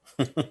that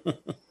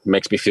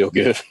makes me feel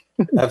good.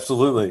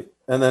 Absolutely.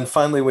 And then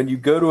finally, when you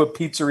go to a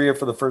pizzeria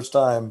for the first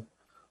time,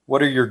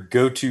 what are your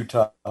go-to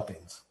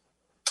toppings?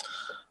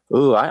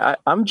 Ooh,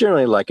 I'm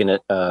generally like an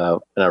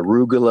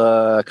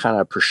arugula, kind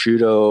of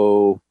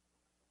prosciutto,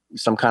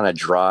 some kind of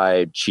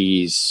dried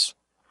cheese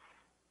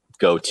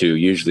go-to,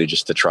 usually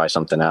just to try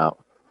something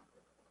out.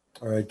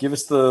 All right. Give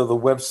us the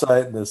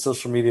website and the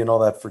social media and all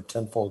that for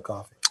Tenfold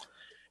Coffee.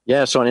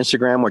 Yeah, so on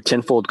Instagram, we're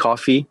Tenfold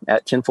Coffee,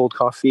 at Tenfold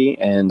Coffee,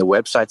 and the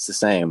website's the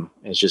same.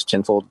 It's just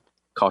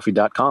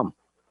tenfoldcoffee.com.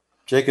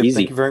 Jacob,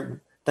 Easy.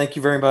 thank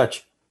you very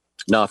much.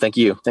 No, thank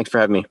you. Thanks for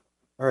having me.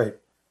 All right.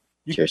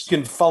 Cheers. You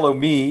can follow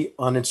me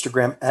on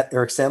Instagram at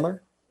Eric Sandler.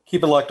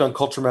 Keep it locked on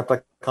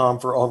culturemap.com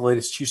for all the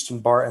latest Houston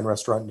bar and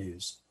restaurant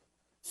news.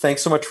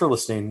 Thanks so much for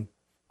listening.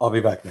 I'll be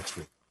back next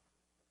week.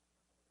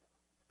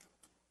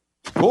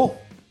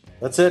 Cool.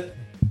 That's it.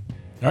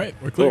 All right,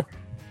 we're clear. Cool.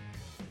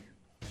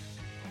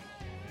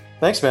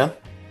 Thanks, man.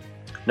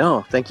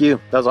 No, thank you.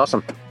 That was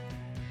awesome.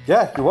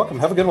 Yeah, you're welcome.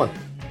 Have a good one.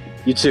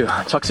 You too.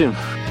 Talk soon.